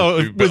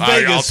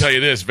Vegas, I'll tell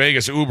you this: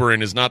 Vegas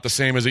Ubering is not the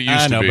same as it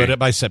used to be. I know, but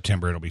by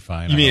September it'll be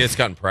fine. You mean it's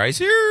gotten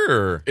pricier?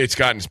 Or? It's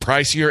gotten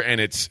pricier,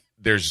 and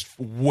there's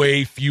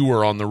way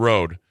fewer on the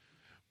road.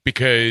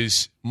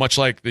 Because much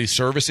like the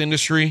service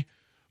industry,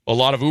 a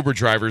lot of Uber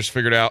drivers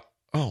figured out,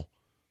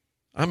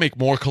 I make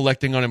more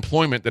collecting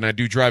unemployment than I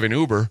do driving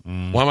Uber.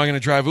 Why am I going to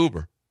drive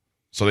Uber?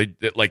 So I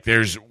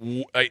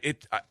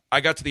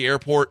got to the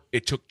airport.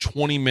 It took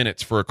 20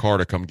 minutes for a car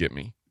to come get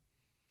me.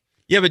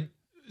 Yeah, but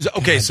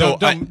okay, so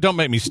don't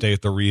make me stay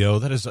at the Rio.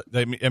 That is,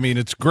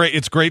 it's great.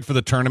 It's great for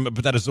the tournament,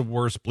 but that is the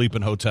worst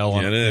bleeping hotel.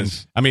 It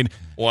is.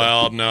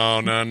 Well,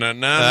 no.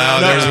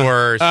 There's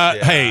worse.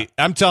 Hey,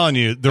 I'm telling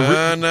you,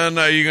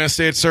 no. You gonna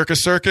stay at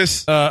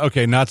Circus?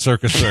 Okay, not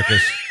Circus.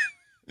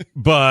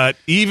 But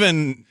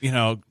even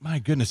my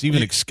goodness,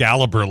 even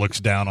Excalibur looks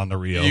down on the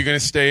Rio. You gonna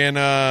stay in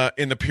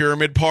the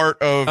pyramid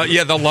part of?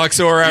 The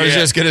Luxor. I was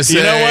just gonna say.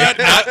 You know what?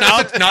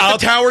 Not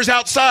the towers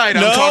outside.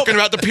 I'm talking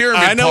about the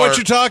pyramid. I know part. what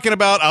you're talking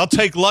about. I'll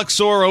take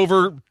Luxor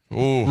over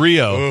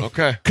Rio.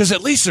 Okay, because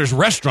at least there's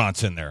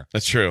restaurants in there.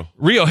 That's true.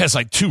 Rio has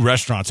like 2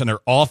 restaurants, and they're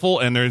awful.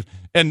 And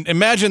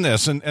imagine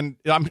this, and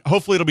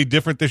hopefully it'll be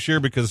different this year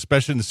because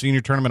especially in the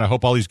senior tournament, I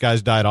hope all these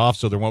guys died off,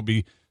 so there won't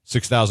be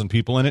 6,000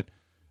 people in it.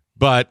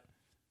 But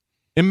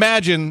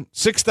imagine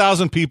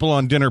 6,000 people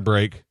on dinner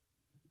break,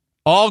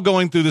 all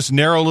going through this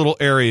narrow little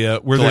area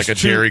where there's like a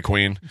Dairy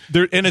Queen.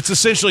 And it's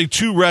essentially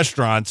 2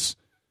 restaurants.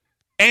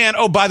 And,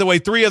 by the way,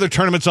 3 other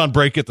tournaments on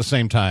break at the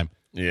same time.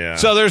 Yeah.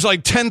 So there's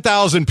like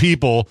 10,000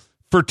 people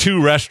for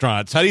 2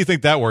 restaurants. How do you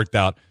think that worked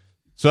out?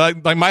 So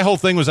my whole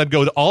thing was I'd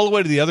go all the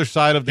way to the other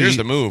side of the... Here's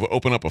the move.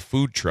 Open up a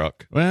food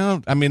truck. Well,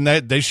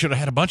 they should have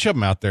had a bunch of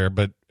them out there,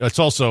 but it's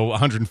also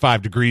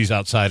 105 degrees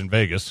outside in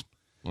Vegas.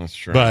 That's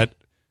true. But...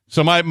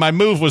 So my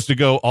move was to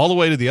go all the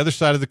way to the other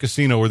side of the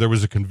casino where there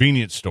was a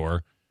convenience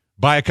store,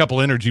 buy a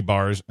couple energy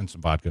bars and some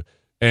vodka,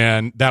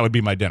 and that would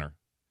be my dinner.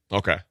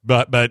 Okay.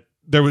 But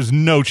there was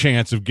no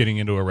chance of getting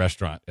into a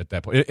restaurant at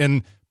that point.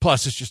 And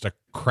plus, it's just a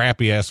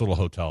crappy-ass little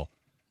hotel.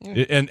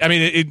 And,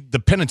 the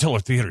Penn and Teller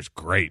Theater is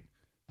great.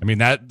 They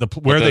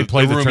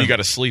play the room you got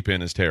to sleep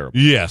in is terrible.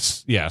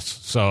 Yes.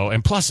 So,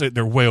 and plus,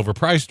 they're way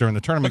overpriced during the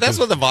tournament. But that's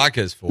what the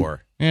vodka is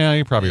for. Yeah,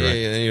 you're probably right.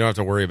 You don't have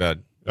to worry about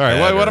All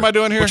right, what am I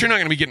doing here? But you're not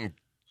going to be getting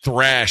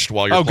thrashed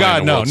while you're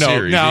playing the World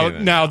Series.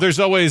 Now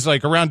there's always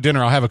like around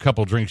dinner I'll have a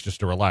couple drinks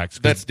just to relax.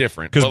 That's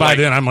different. Because by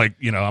then I'm like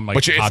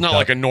But it's not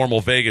like a normal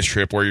Vegas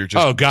trip where you're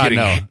just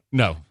getting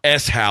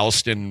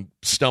S-housed and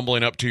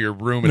stumbling up to your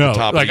room at the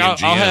top of the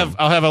MGM.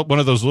 I'll have one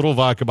of those little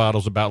vodka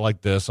bottles about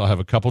like this. I'll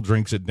have a couple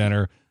drinks at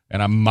dinner,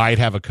 and I might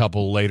have a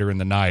couple later in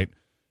the night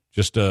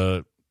just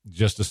to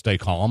stay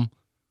calm.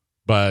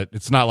 But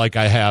it's not like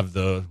I have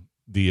the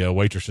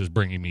waitresses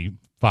bringing me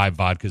 5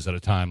 vodkas at a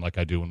time like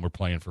I do when we're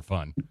playing for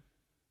fun.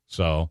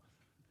 So,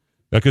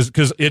 because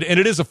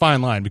it is a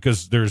fine line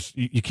because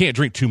you can't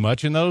drink too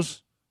much in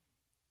those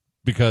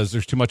because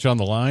there's too much on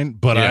the line.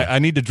 But I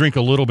need to drink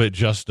a little bit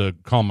just to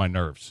calm my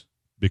nerves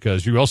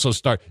because you also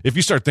if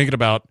you start thinking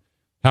about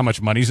how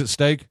much money's at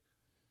stake,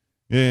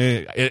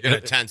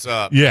 it tense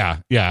up. Yeah,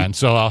 and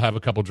so I'll have a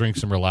couple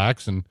drinks and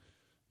relax, and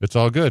it's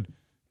all good.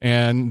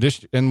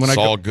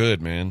 All good,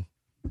 man.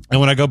 And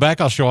when I go back,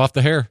 I'll show off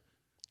the hair,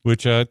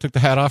 which I took the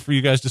hat off for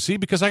you guys to see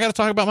because I got to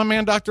talk about my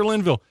man, Dr.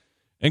 Linville.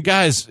 And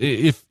guys,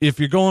 if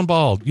you're going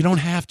bald, you don't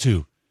have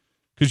to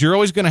because you're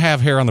always going to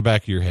have hair on the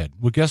back of your head.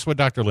 Well, guess what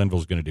Dr.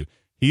 Linville's going to do?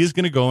 He is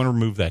going to go and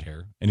remove that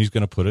hair, and he's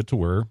going to put it to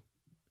where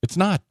it's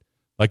not.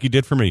 like he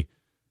did for me.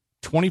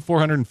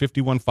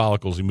 2,451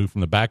 follicles he moved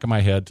from the back of my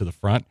head to the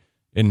front,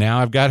 and now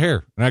I've got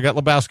hair, and I got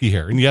Lebowski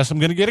hair. And yes, I'm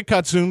going to get it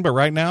cut soon, but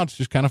right now it's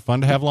just kind of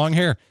fun to have long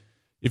hair.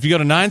 If you go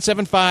to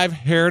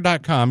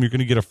 975hair.com, you're going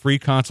to get a free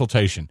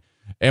consultation.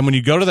 And when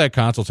you go to that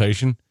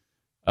consultation,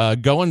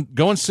 go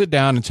and sit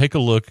down and take a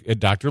look at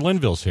Dr.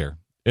 Linville's hair,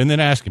 and then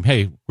ask him,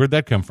 hey, where'd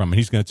that come from? And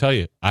he's going to tell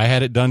you, I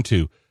had it done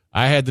too.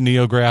 I had the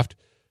NeoGraft.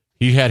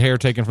 He had hair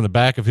taken from the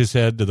back of his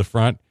head to the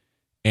front,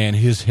 and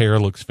his hair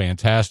looks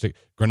fantastic.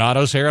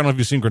 Granado's hair, I don't know if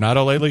you've seen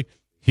Granado lately.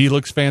 He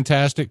looks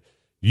fantastic.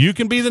 You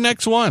can be the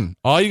next one.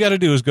 All you got to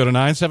do is go to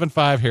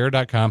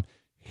 975hair.com,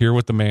 hear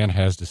what the man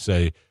has to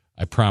say.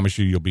 I promise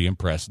you'll be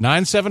impressed.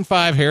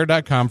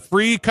 975hair.com,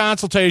 free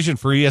consultation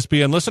for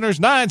ESPN listeners,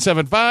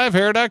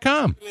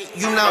 975hair.com.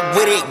 You not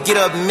with it, get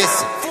up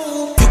missing.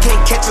 You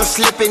can't catch him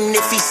slipping.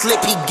 If he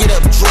slip, he get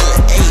up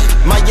drilling.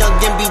 Ayy, my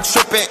youngin' be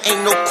tripping,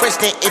 ain't no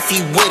question if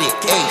he with it.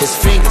 Ayy, his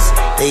fingers,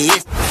 they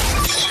is.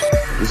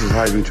 This is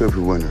Heisman Trophy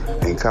winner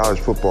and College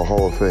Football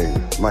Hall of Fame,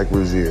 Mike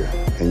Rozier,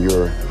 and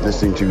you're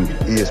listening to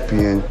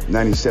ESPN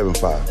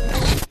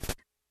 97.5.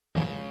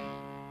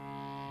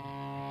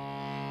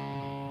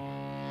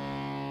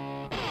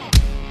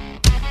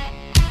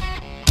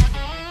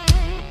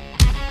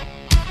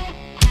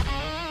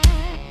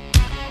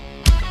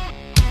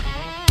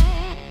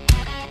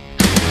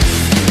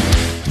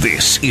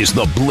 This is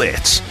The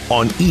Blitz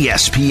on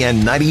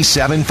ESPN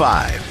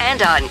 97.5.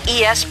 And on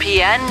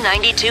ESPN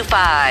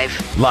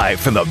 92.5. Live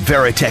from the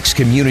Veritex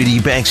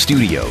Community Bank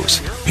Studios,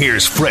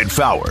 here's Fred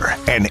Faour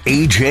and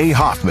A.J.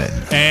 Hoffman.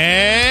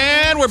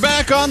 And we're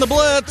back on The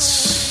Blitz.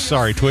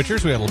 Sorry,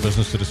 Twitchers, we had a little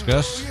business to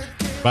discuss.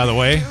 By the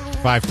way,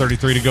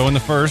 5:33 to go in the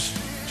first.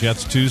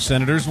 Jets 2,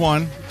 Senators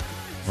 1.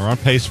 We're on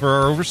pace for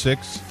our over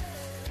 6.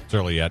 It's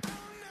early yet.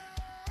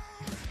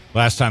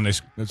 Last time they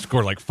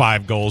scored like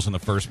 5 goals in the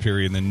first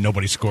period, and then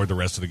nobody scored the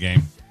rest of the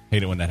game.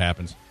 Hate it when that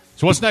happens.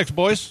 So what's next,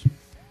 boys?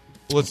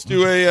 Let's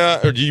do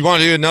or do you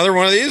want to do another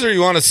one of these, or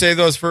you want to save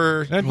those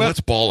for?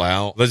 Let's ball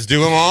out. Let's do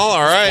them all.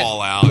 All right,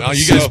 ball out. Oh,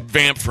 you guys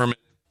vamp from it.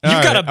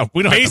 You've got a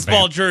we don't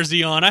baseball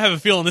jersey on. I have a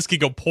feeling this could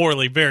go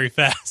poorly very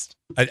fast.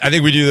 I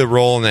think we do the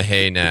roll in the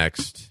hay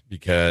next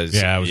because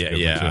Yeah, it was a good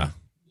one, too.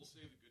 We'll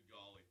save the good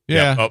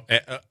golly.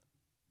 Yeah.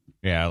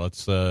 Yeah,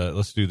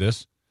 let's do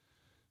this.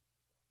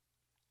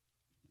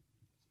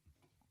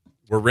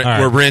 We're right.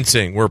 we're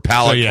rinsing. We're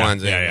palate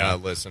cleansing, yeah.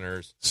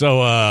 listeners.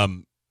 So,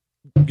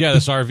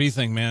 this RV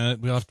thing,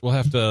 man, we'll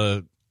have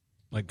to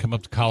like come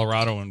up to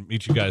Colorado and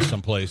meet you guys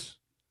someplace.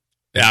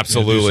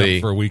 Absolutely,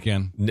 for a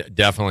weekend.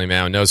 Definitely,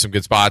 man. Know some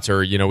good spots, or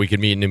we could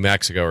meet in New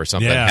Mexico or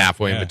something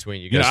halfway in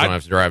between. You guys don't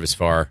have to drive as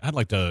far. I'd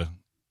like to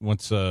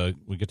once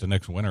we get to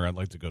next winter. I'd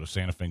like to go to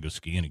Santa Fe and go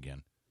skiing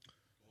again.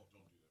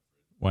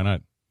 Why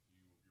not?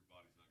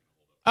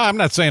 I'm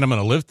not saying I'm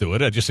going to live through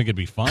it. I just think it'd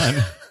be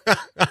fun.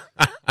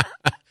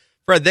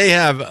 Fred, they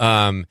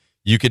have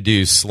you could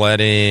do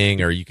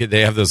sledding, or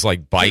they have those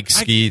like bike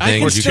ski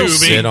things you can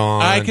sit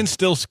on. I can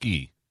still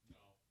ski.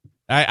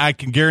 I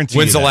can guarantee.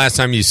 When's the last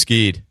time you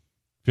skied?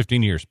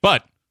 15 years.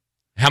 But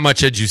how much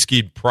had you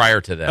skied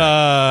prior to that?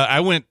 I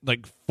went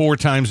like 4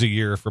 times a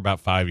year for about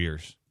 5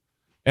 years.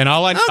 And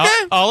all it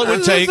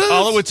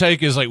would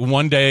take is like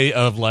 1 day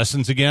of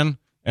lessons again,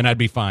 and I'd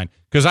be fine.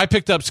 Because I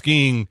picked up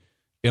skiing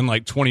in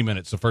like 20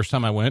 minutes the first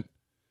time I went.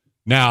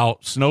 Now,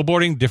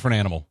 snowboarding, different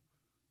animal.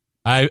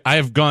 I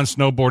have gone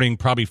snowboarding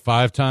probably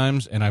 5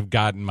 times, and I've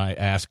gotten my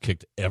ass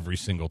kicked every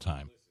single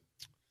time.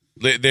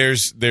 There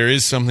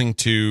is something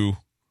to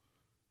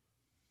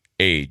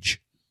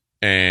age,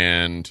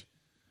 and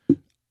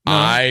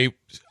I've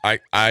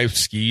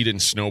skied and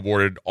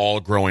snowboarded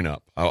all growing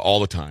up, all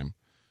the time,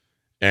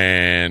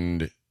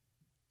 and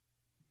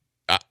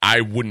I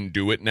wouldn't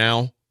do it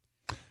now.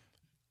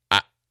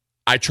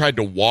 I tried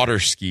to water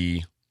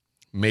ski.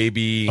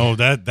 Maybe. Oh,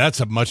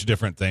 that's a much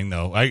different thing,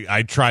 though.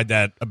 I tried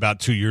that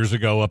about 2 years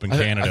ago up in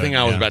Canada. I think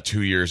I was about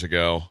 2 years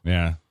ago.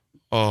 Yeah.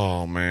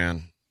 Oh,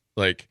 man.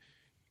 Like,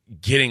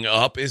 getting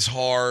up is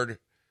hard.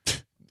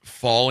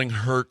 Falling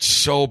hurts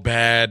so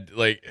bad.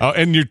 Like,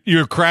 and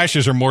your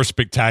crashes are more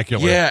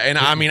spectacular. Yeah, and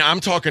I mean,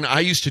 I'm talking, I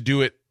used to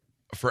do it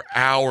for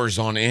hours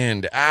on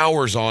end,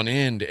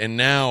 and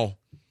now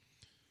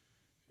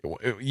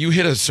you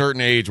hit a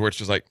certain age where it's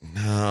just like,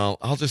 no,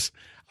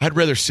 I'd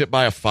rather sit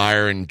by a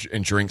fire and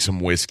drink some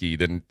whiskey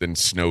than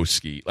snow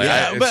ski.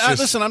 Like,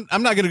 listen,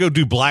 I'm not going to go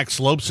do black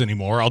slopes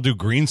anymore. I'll do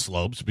green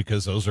slopes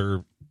because those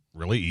are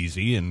really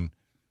easy, and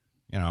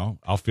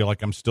I'll feel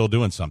like I'm still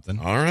doing something.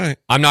 All right,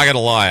 I'm not going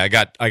to lie. I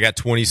got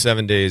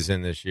 27 days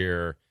in this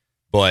year,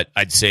 but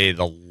I'd say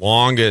the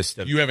longest.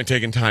 You haven't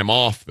taken time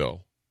off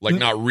though, like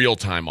not real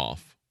time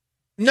off.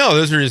 No,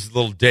 those are just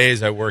little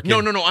days I work. No.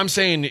 I'm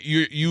saying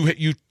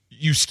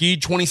you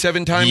skied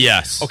 27 times.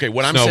 Yes. Okay.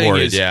 What I'm saying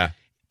is,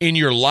 in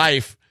your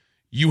life,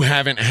 you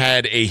haven't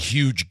had a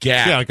huge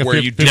gap where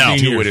you didn't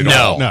do it at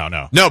all.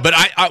 No. But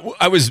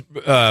I was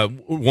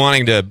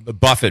wanting to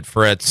buffet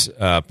Fred's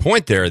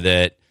point there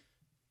that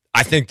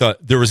I think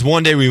there was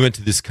one day we went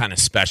to this kind of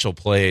special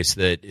place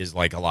that is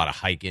like a lot of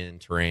hiking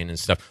terrain and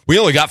stuff. We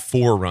only got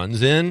 4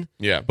 runs in,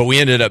 but we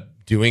ended up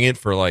doing it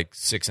for like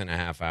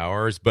 6.5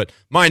 hours. But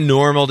my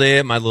normal day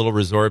at my little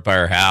resort by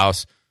our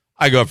house,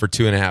 I go up for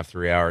 2.5,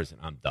 3 hours, and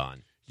I'm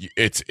done.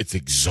 It's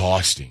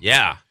exhausting.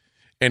 Yeah.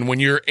 And when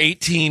you're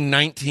 18,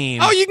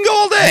 19, oh, you can go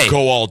all day.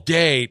 Go all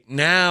day.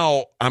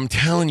 Now, I'm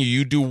telling you,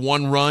 you do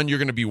one run, you're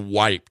going to be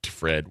wiped,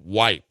 Fred.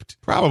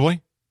 Wiped.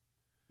 Probably.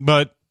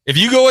 But if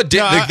you go a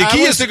day, the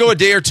key is to go a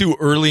day or two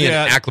early and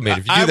acclimate.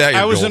 If you do that,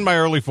 I was in my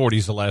early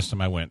 40s the last time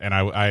I went, and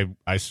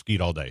I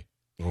skied all day.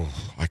 Oh,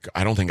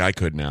 I don't think I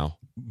could now.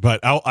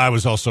 But I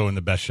was also in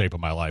the best shape of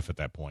my life at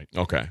that point.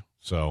 Okay.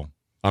 So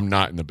I'm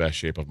not in the best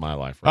shape of my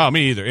life. Right? Oh,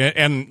 me either.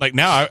 And like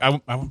now,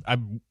 I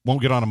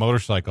won't get on a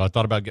motorcycle. I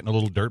thought about getting a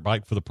little dirt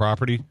bike for the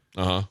property.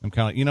 Uh-huh. I'm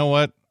kind of, you know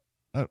what?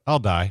 I'll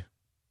die.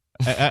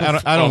 I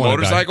don't want to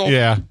motorcycle? Die.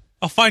 Yeah.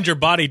 I'll find your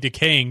body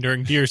decaying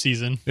during deer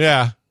season.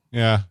 Yeah.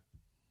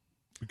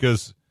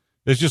 Because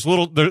it's just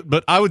little,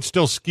 but I would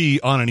still ski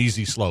on an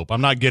easy slope.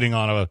 I'm not getting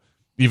on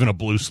even a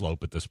blue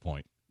slope at this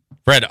point.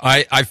 Fred,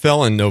 I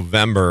fell in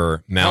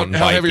November mountain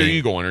biking. How heavy are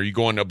you going? Are you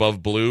going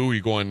above blue? Are you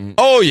going?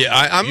 Oh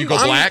yeah, you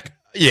go black?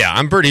 Yeah,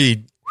 I'm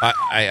pretty.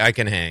 I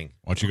can hang.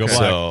 Why don't you go black?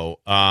 So,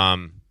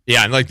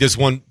 yeah, and like this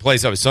one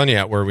place I was telling you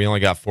at where we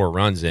only got 4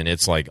 runs in,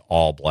 it's like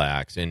all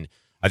blacks, and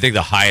I think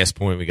the highest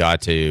point we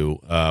got to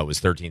was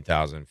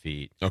 13,000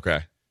 feet.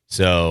 Okay.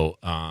 So,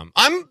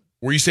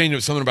 Were you saying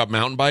something about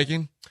mountain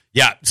biking?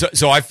 Yeah,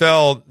 so I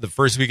fell the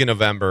first week in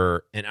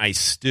November, and I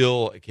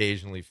still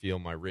occasionally feel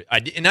my ribs.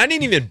 And I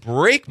didn't even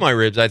break my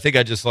ribs. I think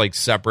I just like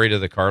separated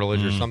the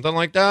cartilage or something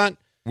like that.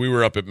 We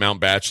were up at Mount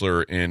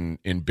Bachelor in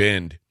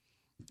Bend,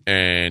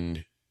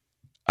 and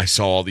I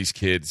saw all these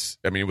kids.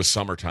 I mean, it was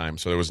summertime,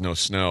 so there was no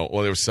snow.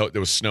 Well, there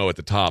was snow at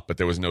the top, but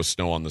there was no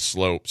snow on the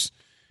slopes.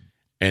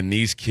 And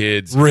these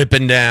kids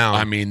ripping down.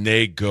 I mean,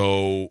 they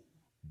go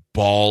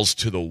balls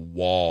to the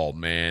wall,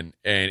 man.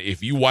 And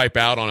if you wipe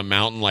out on a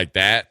mountain like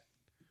that,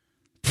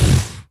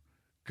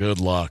 good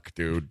luck,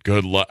 dude.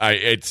 Good luck.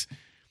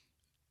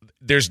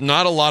 There's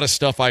not a lot of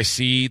stuff I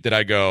see that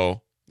I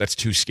go, that's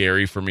too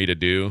scary for me to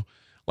do.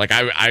 Like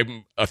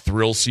I'm a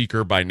thrill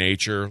seeker by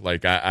nature.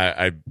 Like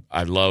I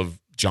love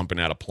jumping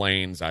out of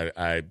planes.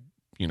 I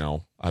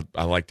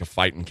like to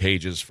fight in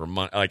cages for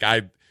money. Like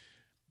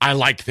I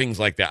like things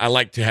like that. I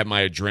like to have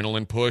my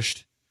adrenaline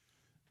pushed.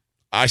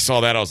 I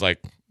saw that. I was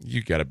like,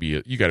 you gotta be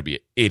an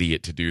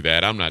idiot to do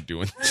that. I'm not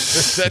doing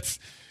this.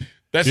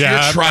 That's you're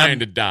trying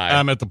to die.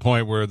 I'm at the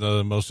point where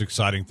the most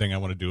exciting thing I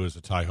want to do is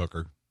a tie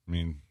hooker. I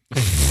mean,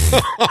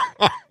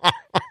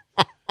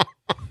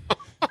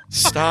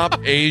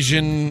 stop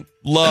Asian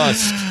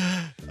lust.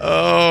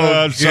 Oh,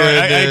 I'm sorry.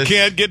 I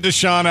can't get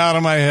Deshaun out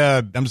of my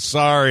head. I'm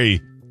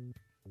sorry.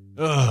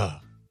 Ugh.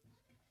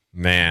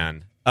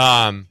 Man.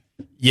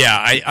 Yeah,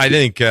 I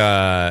think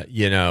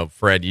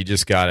Fred, you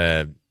just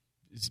gotta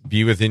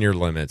be within your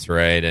limits,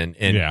 right? And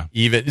yeah.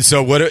 Even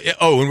so, when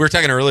we were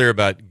talking earlier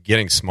about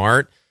getting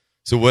smart.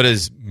 So what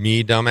does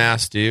me,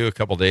 dumbass, do a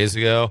couple days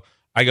ago?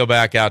 I go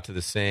back out to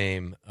the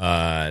same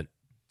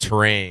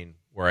terrain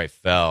where I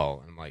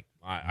fell. And I'm like,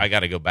 I got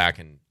to go back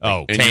and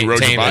tame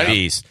the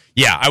beast.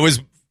 Yeah, I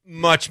was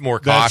much more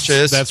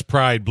cautious. That's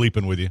pride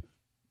bleeping with you.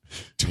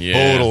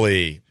 Yeah.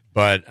 Totally.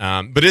 But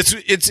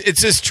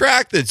it's this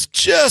track that's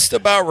just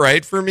about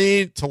right for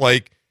me to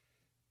like.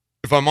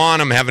 If I'm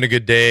having a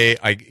good day.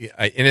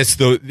 And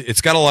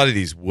it's got a lot of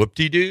these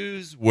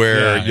whoop-de-doos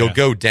where you'll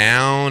go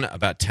down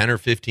about 10 or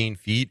 15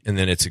 feet, and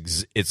then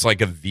it's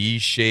like a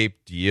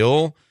V-shaped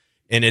deal.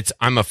 And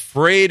I'm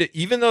afraid,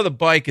 even though the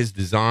bike is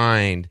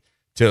designed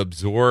to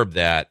absorb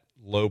that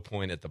low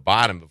point at the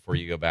bottom before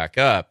you go back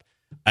up,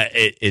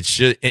 it's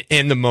just,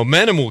 and the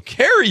momentum will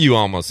carry you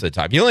almost to the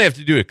top. You only have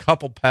to do a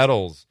couple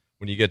pedals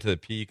when you get to the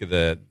peak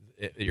of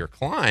your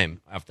climb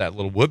off that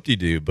little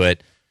whoop-de-doo,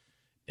 but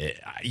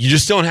you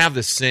just don't have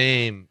the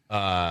same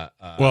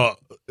chutzpah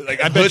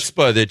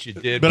that you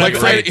did. But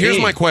Fred, here's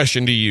my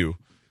question to you: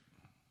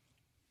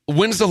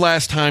 when's the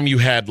last time you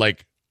had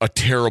like a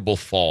terrible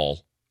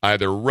fall,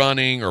 either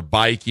running or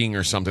biking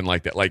or something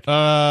like that? Like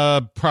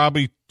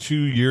probably 2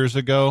 years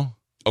ago.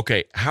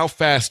 Okay, how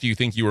fast do you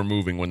think you were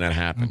moving when that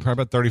happened?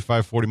 Probably about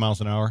 35, 40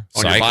 miles an hour.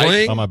 On your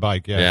bike? On my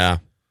bike, yeah. Yeah.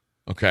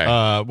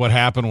 Okay. What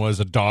happened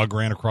was a dog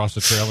ran across the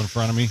trail in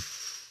front of me,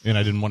 and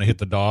I didn't want to hit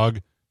the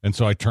dog. And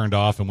so I turned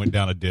off and went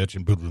down a ditch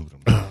and boom.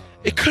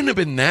 It couldn't have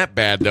been that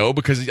bad though,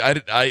 because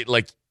I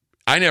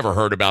never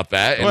heard about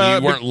that,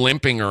 and you weren't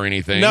limping or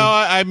anything. No,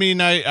 I mean,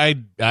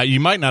 you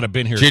might not have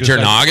been here. Did your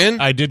noggin?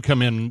 I did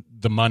come in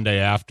the Monday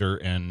after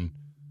and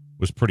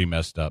was pretty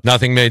messed up.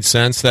 Nothing made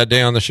sense that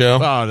day on the show.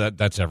 Oh,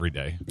 that's every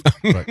day.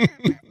 But,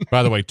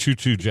 by the way,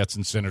 2-2 Jets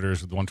and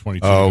Senators with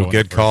 122. Oh,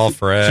 good call,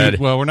 Fred.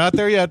 Well, we're not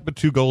there yet, but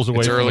 2 goals away.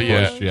 It's from early the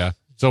push. yet. Yeah,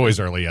 it's always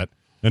early yet.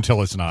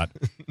 Until it's not.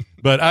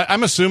 But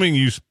I'm assuming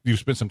you've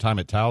spent some time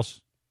at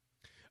Taos.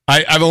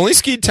 I've only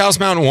skied Taos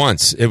Mountain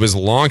once. It was a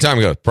long time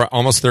ago,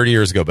 almost 30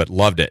 years ago, but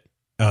loved it.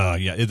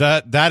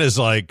 Yeah, that is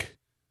like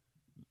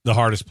the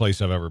hardest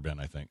place I've ever been,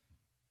 I think.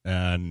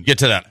 And get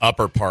to that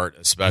upper part,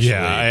 especially.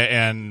 Yeah,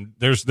 and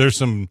there were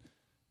some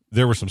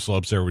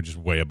slopes there were just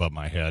way above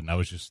my head, and I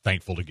was just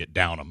thankful to get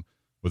down them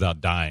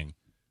without dying.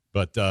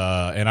 But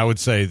and I would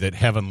say that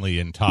Heavenly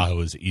in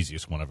Tahoe is the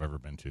easiest one I've ever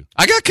been to.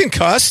 I got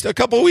concussed a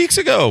couple of weeks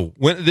ago.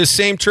 The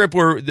same trip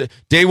where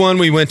day one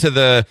we went to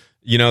the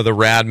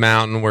Rad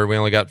Mountain where we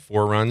only got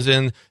 4 runs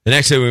in. The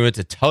next day we went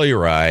to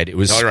Telluride.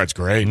 Telluride's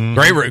great.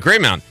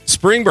 Great mountain.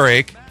 Spring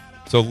break.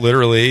 So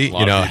literally,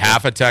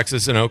 half of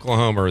Texas and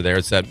Oklahoma are there.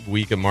 It's that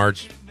week of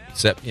March,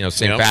 St.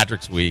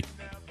 Patrick's week.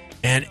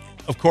 And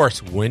of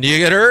course, when do you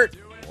get hurt?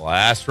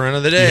 Last run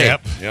of the day.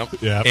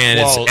 Yep.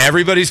 And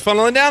everybody's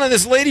funneling down, and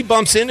this lady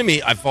bumps into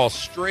me. I fall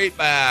straight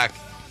back,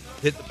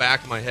 hit the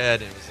back of my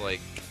head, and it was like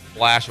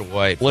flash of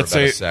white for about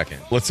a second.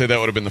 Let's say that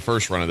would have been the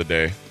first run of the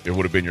day. It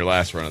would have been your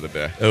last run of the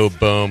day. Oh,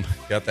 boom.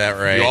 Got that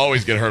right. You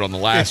always get hurt on the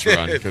last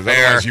run because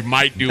otherwise you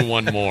might do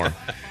one more.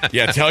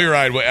 Yeah,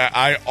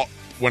 Telluride.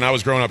 When I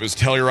was growing up, it was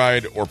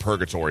Telluride or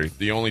Purgatory.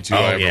 The only two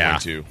I ever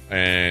went to.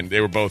 And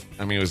they were both,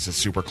 it was a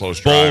super close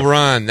drive. Bull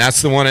Run.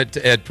 That's the one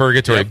at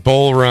Purgatory. Yep.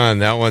 Bull Run.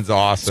 That one's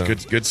awesome.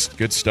 It's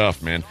good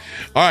stuff, man.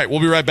 All right,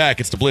 we'll be right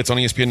back. It's the Blitz on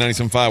ESPN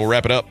 97.5. We'll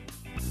wrap it up.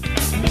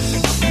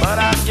 But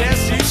I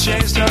guess you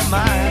changed her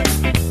mind.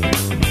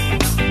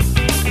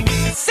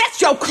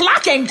 Set your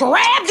clock and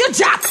grab your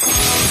jock.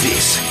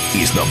 This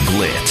is the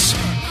Blitz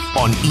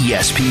on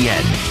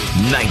ESPN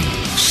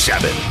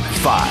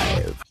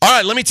 97.5. All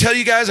right, let me tell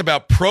you guys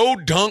about Pro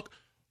Dunk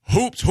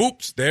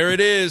Hoops. There it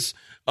is.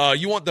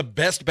 You want the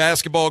best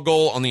basketball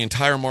goal on the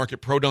entire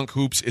market. Pro Dunk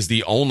Hoops is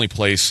the only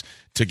place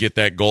to get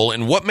that goal.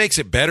 And what makes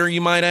it better,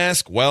 you might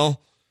ask? Well,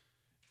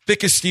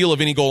 thickest steel of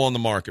any goal on the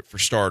market for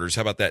starters.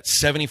 How about that?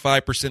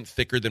 75%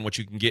 thicker than what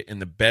you can get in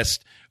the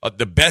best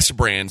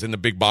brands in the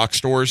big box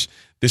stores.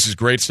 This is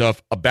great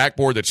stuff. A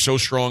backboard that's so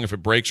strong if it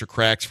breaks or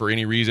cracks for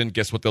any reason,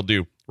 guess what they'll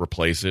do?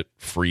 Replace it.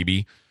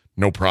 Freebie.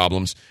 No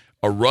problems.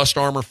 A rust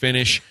armor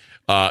finish.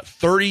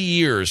 30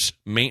 years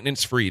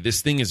maintenance free.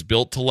 This thing is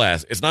built to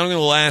last. It's not going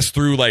to last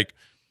through like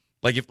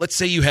if let's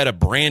say you had a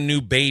brand new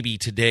baby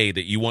today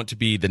that you want to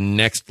be the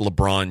next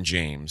LeBron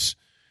James.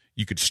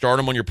 You could start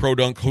him on your Pro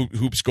Dunk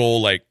Hoops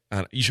goal.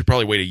 You should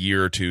probably wait a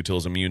year or two till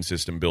his immune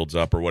system builds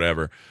up or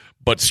whatever.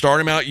 But start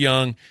him out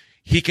young.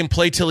 He can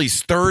play till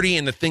he's 30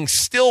 and the thing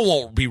still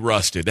won't be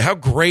rusted. How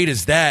great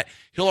is that?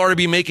 He'll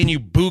already be making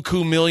you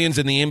buku millions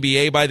in the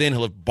NBA by then.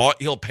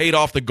 He'll paid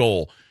off the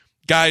goal.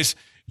 Guys,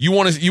 you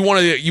want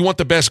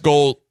the best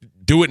goal,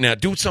 do it now.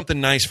 Do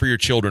something nice for your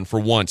children for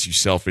once, you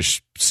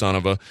selfish son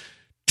of a.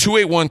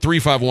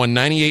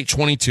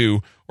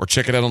 281-351-9822 or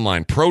check it out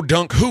online,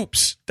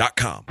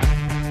 produnkhoops.com.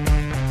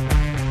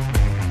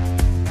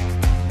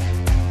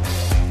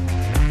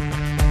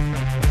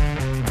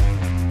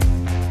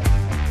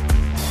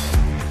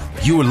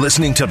 You are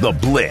listening to The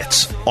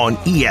Blitz on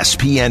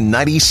ESPN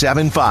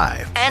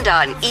 97.5. And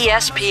on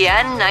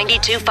ESPN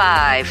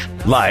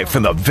 92.5. Live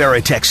from the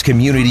Veritex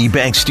Community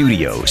Bank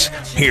Studios,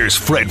 here's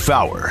Fred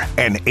Faour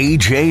and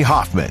A.J.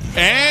 Hoffman.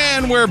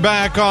 And we're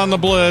back on The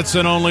Blitz,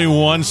 and only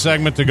one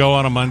segment to go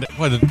on a Monday.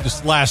 Well,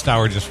 this last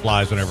hour just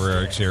flies whenever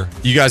Eric's here.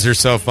 You guys are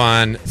so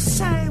fun.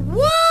 Say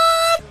what?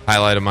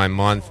 Highlight of my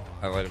month,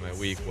 highlight of my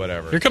week,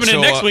 whatever. You're coming in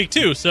next week,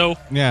 too, so.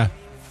 Yeah.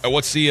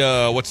 What's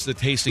the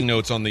tasting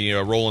notes on the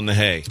roll in the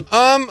hay?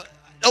 A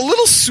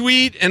little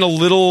sweet and a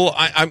little.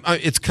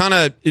 It's kind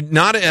of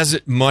not as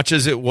much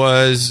as it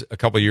was a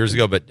couple of years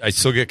ago, but I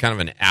still get kind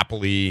of an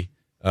appley,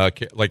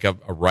 like a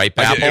ripe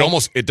apple.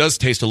 It does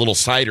taste a little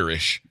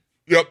cider-ish.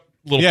 Yep,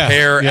 little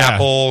pear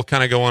apple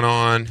kind of going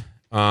on.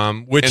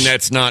 And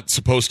that's not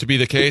supposed to be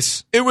the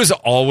case. It was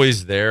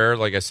always there.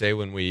 Like I say,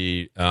 when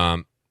we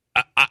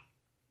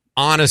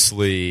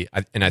honestly,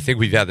 and I think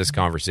we've had this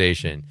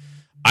conversation.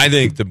 I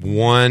think the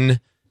one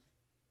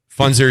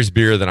Fun Series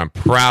beer that I'm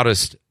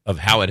proudest of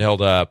how it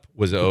held up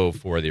was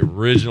 004, the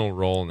original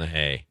roll in the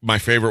hay. My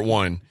favorite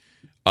one,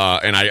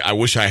 and I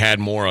wish I had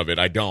more of it.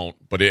 I don't,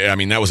 but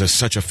that was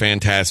such a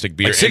fantastic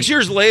beer. Like 6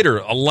 years later,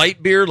 a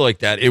light beer like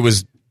that, it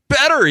was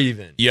better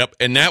even. Yep,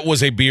 and that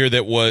was a beer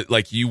that was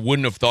like you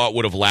wouldn't have thought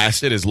would have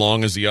lasted as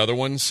long as the other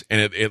ones,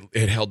 and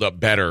it held up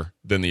better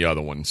than the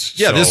other ones.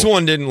 Yeah, this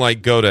one didn't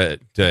go to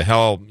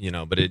hell,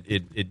 but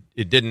it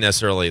didn't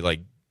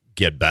necessarily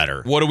get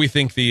better. What do we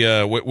think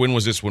when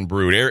was this one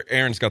brewed?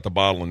 Aaron's got the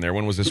bottle in there.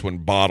 When was this one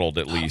bottled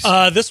at least?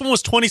 This one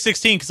was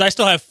 2016 because I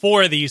still have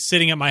 4 of these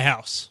sitting at my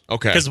house.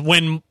 Okay. Because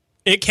when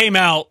it came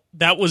out,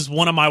 that was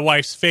one of my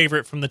wife's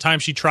favorite from the time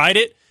she tried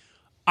it.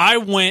 I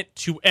went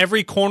to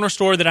every corner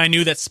store that I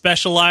knew that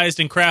specialized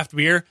in craft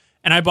beer,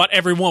 and I bought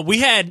every one. We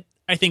had,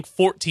 I think,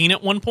 14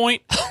 at one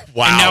point.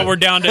 Wow. And now we're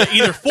down to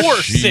either 4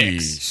 or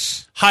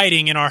 6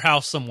 hiding in our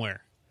house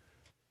somewhere.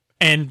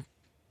 And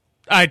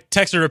I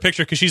texted her a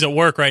picture because she's at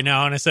work right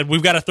now, and I said,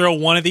 we've got to throw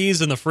one of these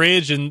in the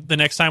fridge, and the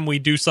next time we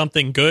do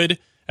something good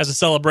as a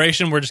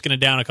celebration, we're just going to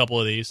down a couple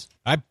of these.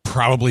 I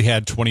probably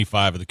had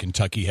 25 of the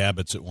Kentucky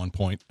Habits at one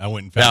point. I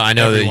went and found I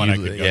know that everyone you, I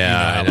could go.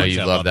 I know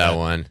you love that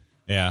one.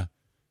 Yeah.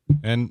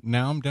 And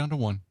now I'm down to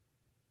 1.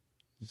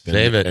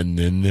 Save it. And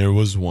then there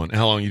was one.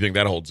 How long do you think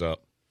that holds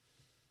up?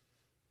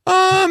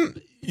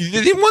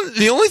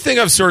 The only thing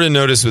I've sort of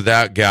noticed with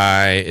that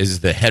guy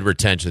is the head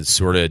retention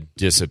sort of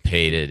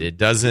dissipated. It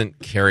doesn't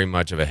carry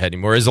much of a head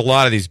anymore. There's a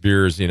lot of these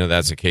beers,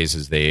 that's the case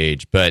as they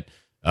age. But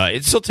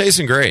It's still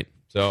tasting great.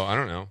 So I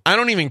don't know. I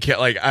don't even care.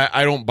 Like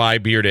I don't buy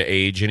beer to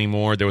age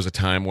anymore. There was a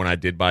time when I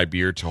did buy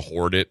beer to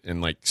hoard it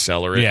and like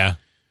cellar it. Yeah.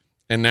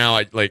 And now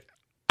it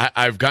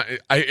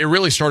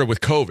really started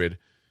with COVID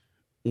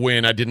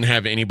when I didn't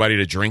have anybody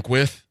to drink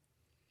with.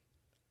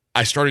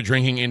 I started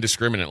drinking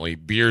indiscriminately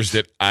beers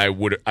that I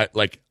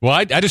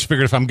just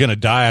figured if I'm going to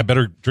die, I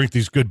better drink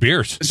these good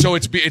beers. So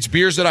it's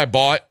beers that I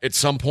bought at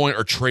some point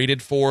or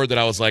traded for that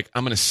I was like,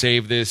 I'm going to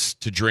save this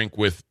to drink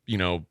with,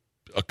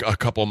 a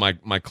couple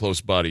of my close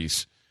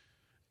buddies.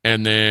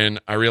 And then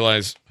I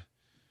realized,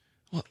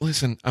 well,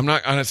 listen, it's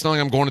not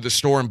like I'm going to the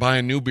store and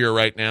buying new beer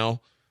right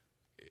now.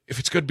 If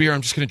it's good beer,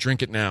 I'm just going to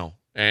drink it now.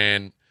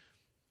 And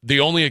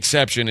the only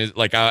exception is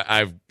like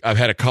I've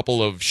had a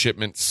couple of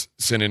shipments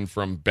sent in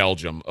from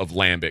Belgium of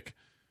Lambic,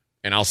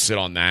 and I'll sit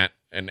on that.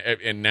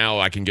 And now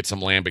I can get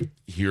some Lambic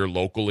here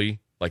locally.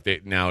 Like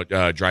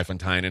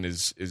Dryfonteinen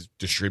is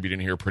distributing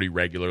here pretty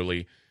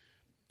regularly,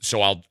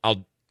 so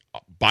I'll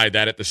buy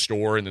that at the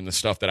store, and then the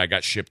stuff that I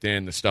got shipped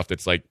in, the stuff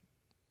that's like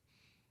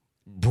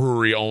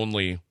brewery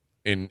only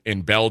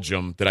in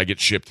Belgium that I get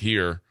shipped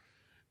here,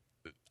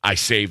 I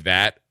save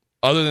that.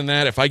 Other than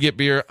that, if I get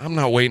beer, I'm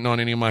not waiting on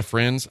any of my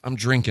friends. I'm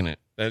drinking it.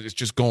 It's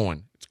just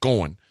going. It's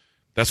going.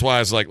 That's why I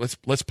was like,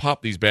 let's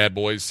pop these bad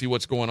boys, see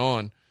what's going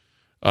on.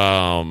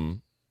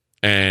 And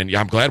yeah,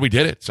 I'm glad we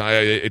did it. So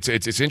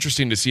it's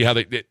interesting to see how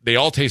they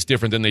all taste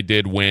different than they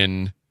did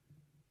when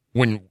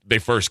they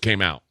first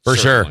came out. For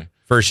certainly.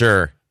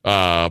 sure.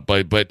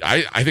 But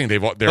I think they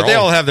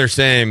all have their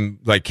same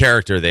like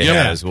character they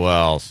have as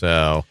well.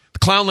 So the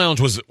Clown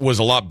Lounge was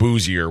a lot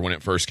boozier when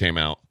it first came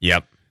out.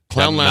 Yep.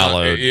 Clown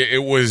Lounge,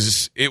 it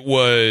was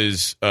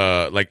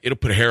like it'll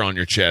put hair on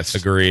your chest.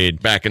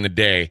 Agreed. Back in the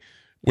day,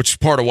 which is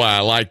part of why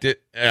I liked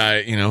it.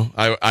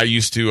 I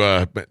used to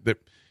the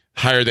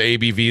higher the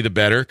ABV, the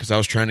better, because I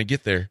was trying to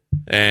get there.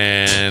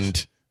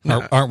 And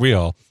aren't we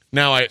all?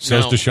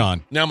 Says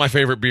Deshaun. Now my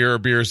favorite beer are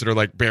beers that are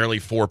like barely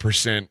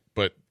 4%,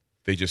 but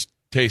they just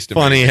taste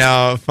funny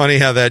amazing. Funny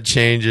how that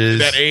changes.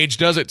 That age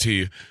does it to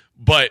you,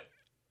 but.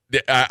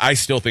 I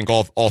still think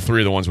all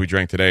three of the ones we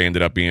drank today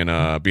ended up being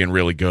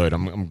really good.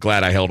 I'm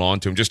glad I held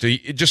on to them just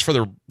for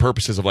the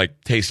purposes of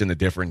like tasting the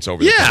difference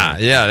over the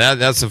time. Yeah,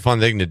 that's a fun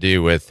thing to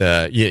do with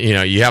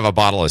you have a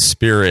bottle of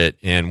spirit,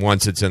 and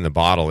once it's in the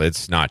bottle,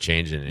 it's not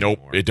changing anymore.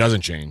 Nope, it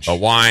doesn't change. But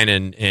wine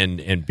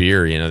and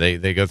beer,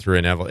 they go through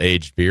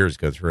aged beers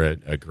go through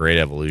a great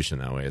evolution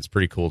that way. It's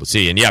pretty cool to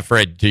see. And yeah,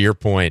 Fred, to your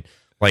point,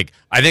 like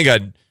I think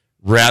I'd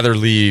rather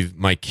leave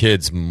my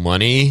kids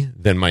money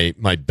than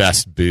my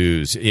best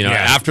booze.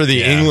 After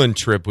the England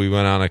trip we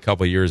went on a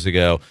couple years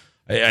ago,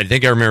 I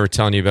think I remember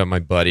telling you about my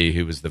buddy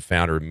who was the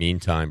founder of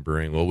Meantime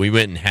Brewing. Well, we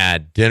went and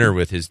had dinner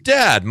with his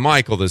dad,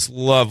 Michael, this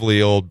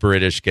lovely old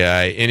British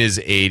guy in his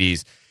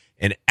 80s.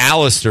 And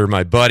Alistair,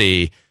 my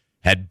buddy,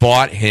 had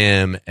bought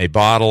him a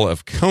bottle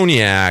of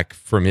cognac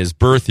from his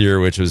birth year,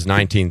 which was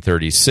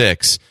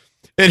 1936.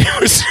 And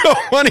it was so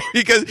funny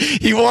because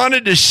he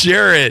wanted to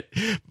share it,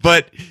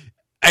 but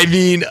I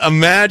mean,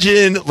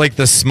 imagine like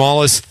the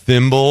smallest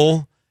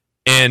thimble,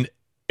 and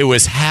it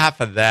was half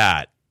of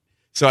that.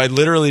 So I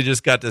literally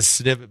just got to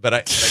sniff it, but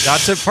I got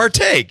to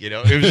partake. It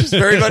was just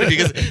very funny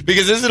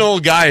because this is an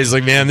old guy. He's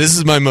like, man, this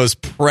is my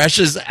most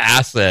precious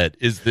asset.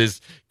 Is this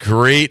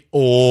great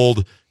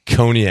old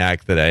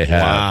cognac that I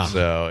have? Wow.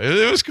 So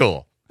it was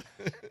cool.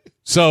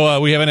 So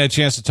we haven't had a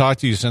chance to talk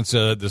to you since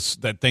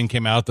that thing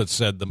came out that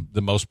said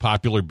the most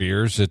popular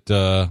beers at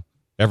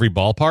every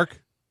ballpark.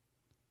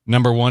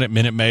 Number one at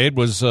Minute Maid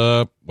was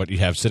what you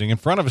have sitting in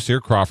front of us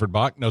here, Crawford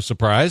Bach. No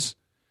surprise.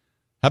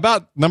 How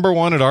about number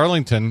one at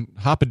Arlington,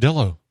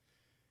 Hopadillo?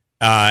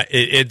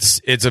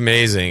 It's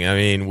amazing. I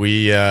mean,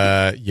 we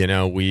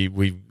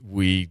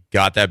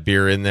got that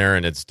beer in there,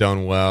 and it's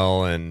done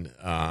well, and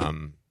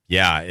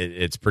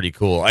it's pretty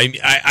cool.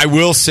 I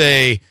will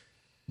say,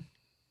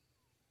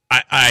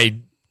 I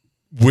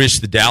wish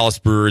the Dallas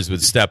Brewers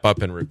would step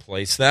up and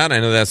replace that. I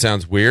know that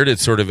sounds weird.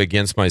 It's sort of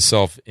against my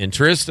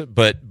self-interest,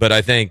 but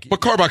I think... But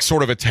Karbach's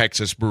sort of a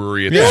Texas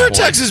brewery at this point. We're a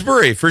Texas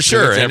brewery, for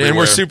sure, and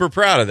we're super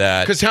proud of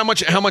that. Because how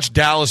much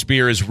Dallas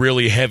beer is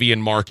really heavy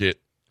in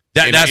market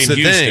that's in the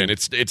Houston?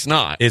 thing. It's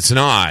not. It's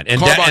not. And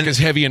Karbach is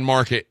heavy in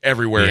market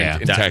everywhere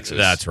in Texas.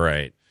 That's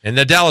right. And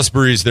the Dallas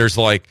breweries, there's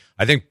like...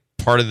 I think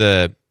part of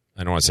the...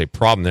 I don't want to say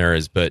problem there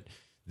is, but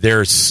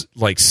there's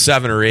like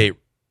 7 or 8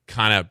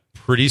 kind of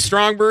pretty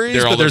strong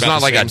breweries, but there's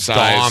not like a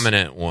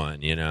dominant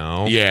one,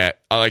 Yeah,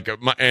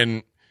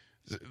 and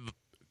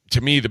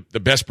to me, the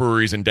best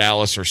breweries in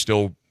Dallas are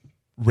still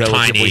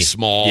relatively tiny,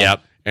 small,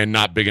 and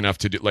not big enough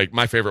to do. Like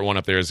my favorite one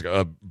up there is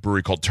a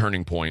brewery called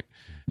Turning Point,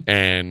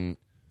 and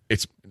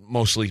it's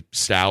mostly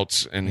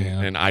stouts and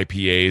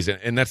IPAs,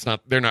 and that's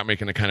not. They're not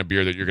making the kind of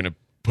beer that you're going to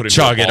put in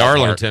chug at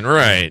Arlington,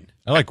 right?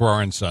 I like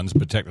Roaring Sons,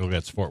 but technically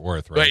that's Fort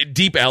Worth, right?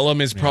 Deep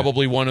Ellum is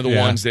probably one of the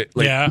ones that...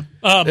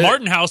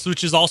 Martin House,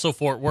 which is also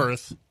Fort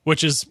Worth,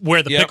 which is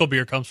where the pickle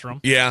beer comes from.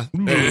 Yeah.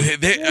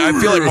 I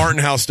feel like Martin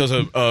House does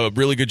a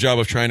really good job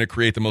of trying to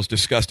create the most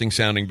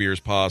disgusting-sounding beers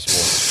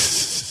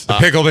possible. Yes.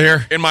 The pickle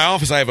beer. In my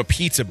office, I have a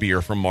pizza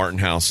beer from Martin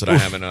House that I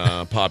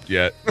haven't popped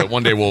yet. But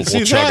one day we'll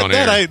See, chug on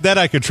air. That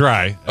I could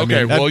try.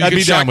 Okay, well, you I'd can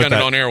be down with shotgun it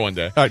that. on air one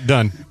day. All right,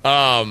 done.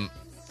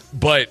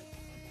 But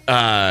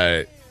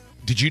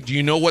do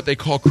you know what they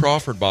call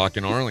Crawford Bach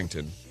in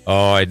Arlington?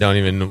 Oh, I don't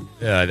even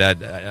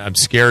I'm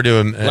scared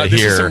to This is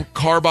hear. some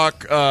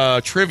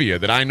Karbach trivia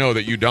that I know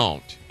that you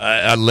don't.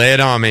 Lay it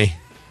on me.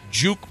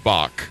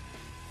 Jukebach.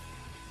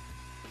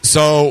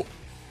 So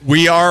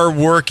we are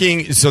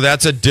working. So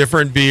that's a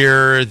different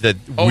beer that.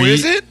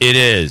 Is it? It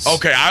is.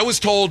 Okay, I was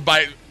told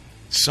by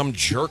some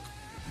jerk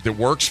that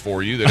works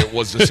for you that it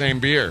was the same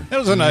beer. That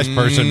was a nice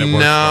person that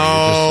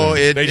worked for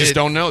you. They just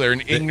don't know. They're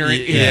an ignorant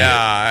idiot.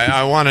 Yeah,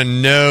 I want to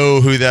know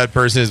who that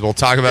person is. We'll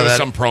talk about that.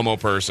 Some promo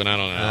person. I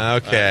don't know.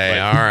 Okay,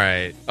 all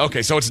right.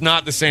 Okay, so it's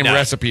not the same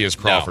recipe as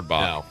Crawford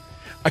Bach. No.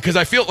 Because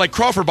I feel like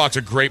Crawford Bach's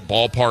a great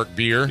ballpark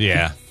beer.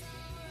 Yeah.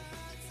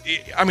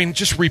 I mean,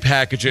 just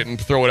repackage it and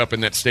throw it up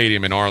in that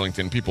stadium in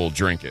Arlington. People will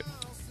drink it.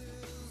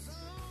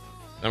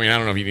 I mean, I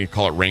don't know if you need to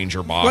call it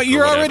Ranger Bach. But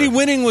you're already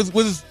winning with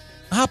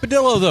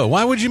Hopadillo, though.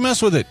 Why would you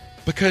mess with it?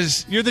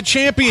 Because you're the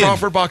champion.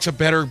 Crawford Bach's a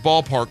better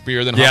ballpark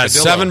beer than Yeah,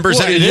 Hopadillo. 7%.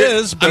 Well, it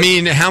is. I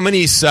mean, how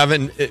many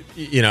 7?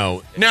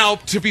 Now,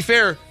 to be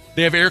fair,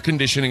 they have air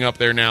conditioning up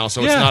there now,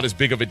 so it's not as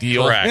big of a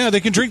deal. Correct. Yeah,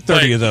 they can drink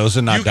 30 of those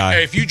and not die.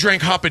 If you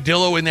drank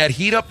Hopadillo in that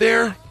heat up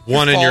there,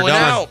 one and you're falling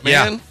done. out,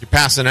 man. Yeah, you're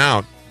passing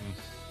out.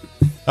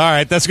 All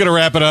right, that's going to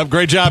wrap it up.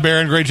 Great job,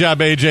 Aaron. Great job,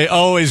 AJ.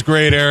 Always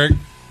great, Eric.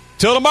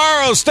 Till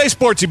tomorrow, stay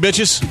sportsy,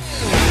 bitches.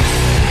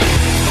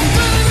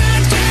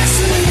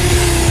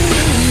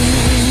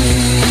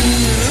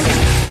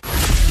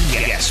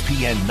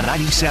 ESPN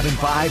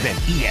 97.5 and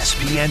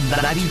ESPN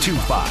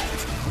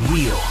 92.5.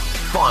 Real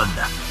fun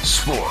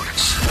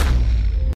sports.